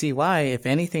 I can see why. If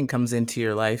anything comes into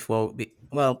your life,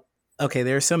 okay,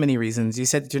 there are so many reasons. You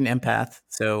said that you're an empath,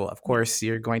 so of course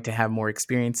you're going to have more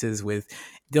experiences with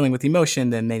dealing with emotion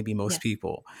than maybe most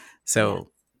people.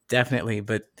 So definitely,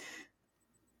 but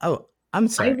I'm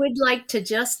sorry. I would like to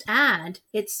just add,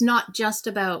 it's not just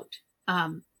about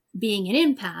being an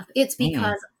empath. It's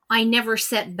because I never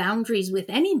set boundaries with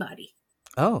anybody.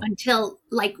 Until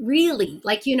really,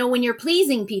 when you're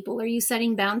pleasing people, are you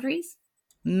setting boundaries?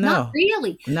 No. Not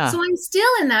really. No. So I'm still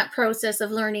in that process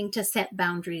of learning to set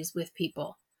boundaries with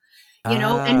people,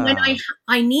 and when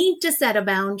I need to set a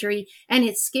boundary and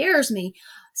it scares me,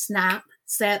 snap,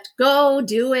 set, go,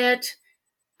 do it.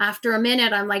 After a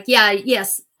minute, I'm like,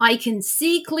 yes, I can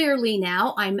see clearly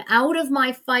now. I'm out of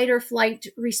my fight or flight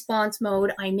response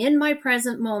mode. I'm in my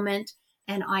present moment,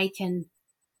 and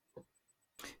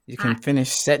you can finish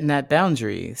setting that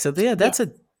boundary. So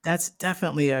that's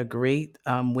definitely a great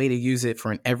way to use it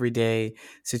for an everyday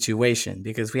situation,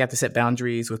 because we have to set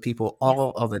boundaries with people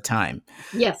all of the time.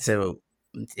 Yes. So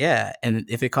yeah. And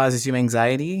if it causes you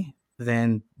anxiety,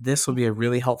 then this will be a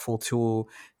really helpful tool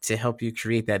to help you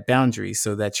create that boundary,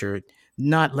 so that you're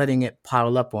not letting it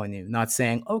pile up on you, not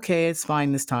saying, okay, it's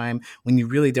fine this time, when you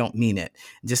really don't mean it,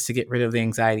 just to get rid of the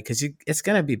anxiety, because it's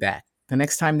going to be back. The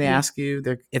next time they ask you,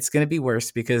 it's going to be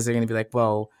worse, because they're going to be like,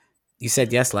 well, you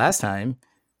said yes last time.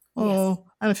 Oh,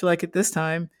 I don't feel like it this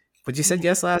time. But you said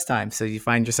Yeah, yes last time, so you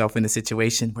find yourself in a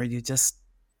situation where you just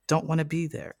don't want to be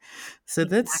there. So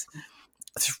exactly.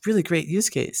 that's a really great use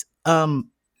case.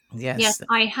 Yes, Yes.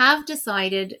 I have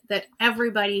decided that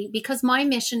everybody, because my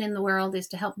mission in the world is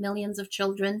to help millions of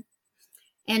children,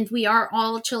 and we are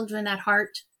all children at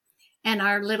heart, and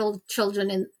our little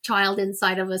child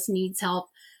inside of us needs help.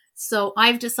 So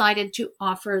I've decided to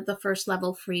offer the first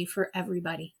level free for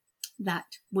everybody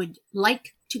that would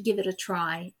like to give it a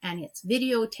try. And it's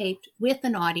videotaped with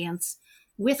an audience,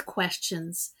 with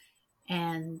questions,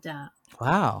 and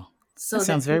Wow. That so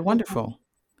sounds that very people can, wonderful.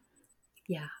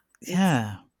 yeah, it's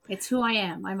Yeah. it's who I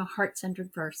am. I'm a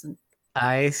heart-centered person.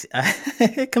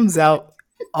 It comes out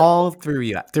all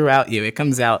throughout you. It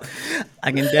comes out.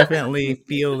 I can definitely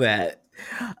feel that.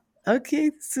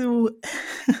 Okay, so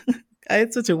I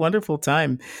had such a wonderful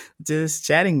time just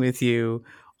chatting with you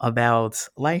about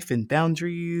life and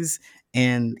boundaries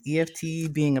and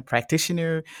EFT, being a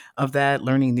practitioner of that,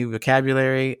 learning new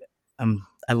vocabulary.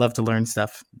 I love to learn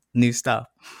new stuff.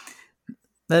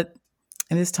 But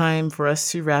it is time for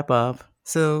us to wrap up.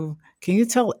 So, can you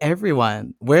tell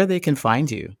everyone where they can find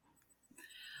you?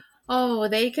 Oh,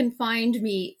 they can find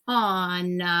me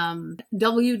on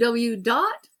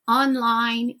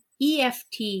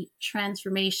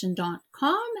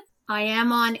www.onlineefttransformation.com. I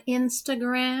am on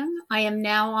Instagram. I am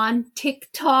now on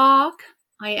TikTok.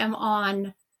 I am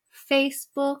on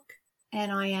Facebook.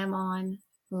 And I am on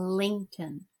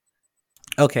LinkedIn.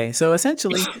 Okay, so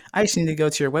essentially, I just need to go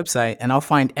to your website and I'll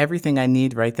find everything I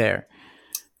need right there.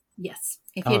 Yes.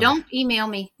 If you Oh, don't email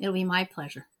me, it'll be my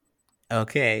pleasure.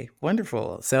 okay,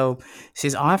 wonderful. So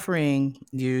she's offering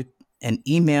you an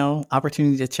email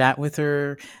opportunity to chat with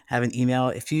her, have an email.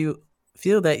 If you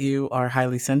feel that you are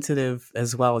highly sensitive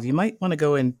as well, you might want to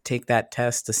go and take that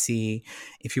test to see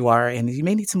if you are, and you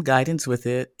may need some guidance with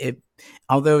it.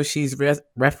 Although she's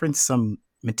referenced some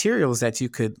materials that you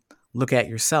could look at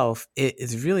yourself, it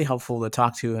is really helpful to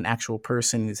talk to an actual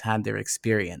person who's had this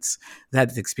experience,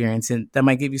 and that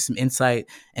might give you some insight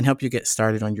and help you get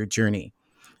started on your journey.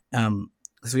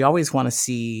 Because we always want to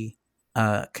see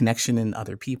connection in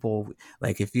other people.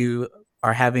 Like if you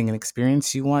are having an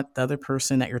experience, you want the other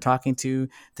person that you're talking to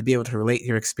be able to relate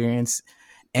your experience.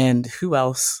 And who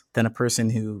else than a person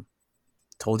who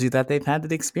told you that they've had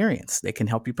the experience? They can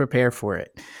help you prepare for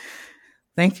it.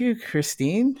 Thank you,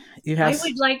 Christine. You I have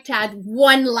would like to add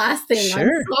one last thing. I'm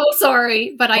sure. so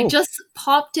sorry, but I Oh, just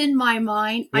popped in my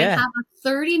mind. I yeah. have a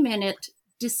 30-minute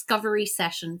discovery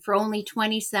session for only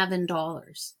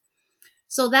 $27.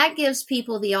 So that gives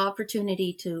people the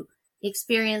opportunity to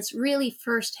experience really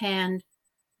firsthand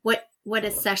what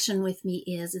a session with me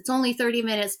is. It's only 30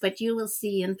 minutes, but you will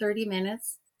see in 30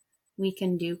 minutes we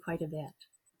can do quite a bit.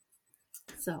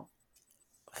 So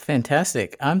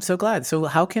Fantastic. I'm so glad. So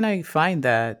how can I find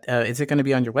that? Is it going to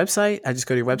be on your website? I just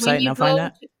go to your website and I'll find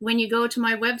that? when you go to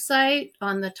my website,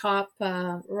 on the top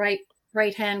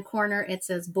right hand corner, it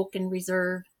says book and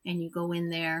reserve, and you go in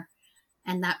there,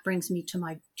 and that brings me to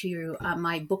my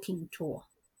booking tool.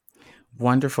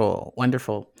 Wonderful.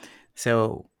 Wonderful.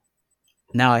 So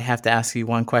now I have to ask you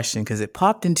one question because it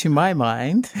popped into my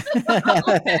mind.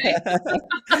 Okay.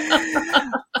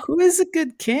 Who is a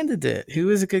good candidate? Who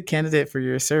is a good candidate for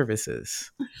your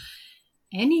services?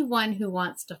 Anyone who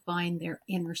wants to find their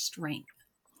inner strength,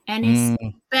 and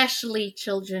Mm, especially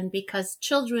children, because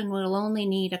children will only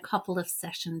need a couple of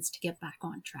sessions to get back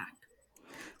on track.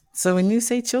 so when you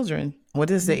say children, what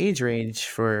is the age range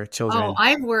for Oh, children?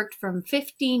 I've worked from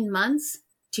 15 months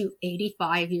to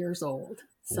 85 years old.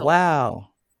 So, Wow.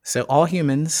 So all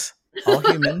humans, all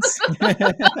humans.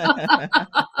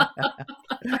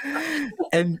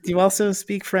 And you also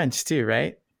speak French too,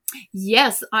 right?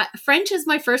 yes, French is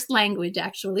my first language,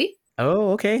 actually.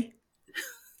 Oh, okay.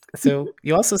 So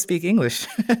you also speak English.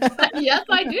 Yes,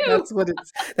 I do.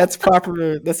 That's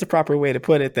the proper way to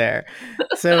put it there.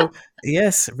 So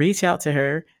yes, reach out to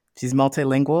her. She's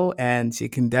multilingual and she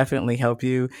can definitely help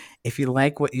you. If you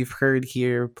like what you've heard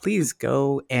here, please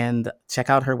go and check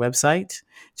out her website,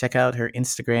 check out her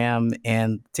Instagram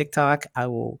and TikTok. I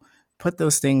will put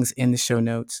those things in the show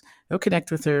notes. Go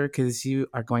connect with her because you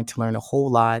are going to learn a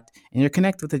whole lot and you're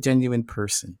connect with a genuine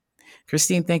person.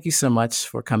 Christine, thank you so much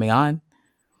for coming on.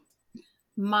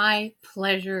 My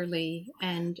pleasure, Lee.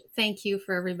 And thank you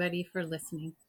for everybody for listening.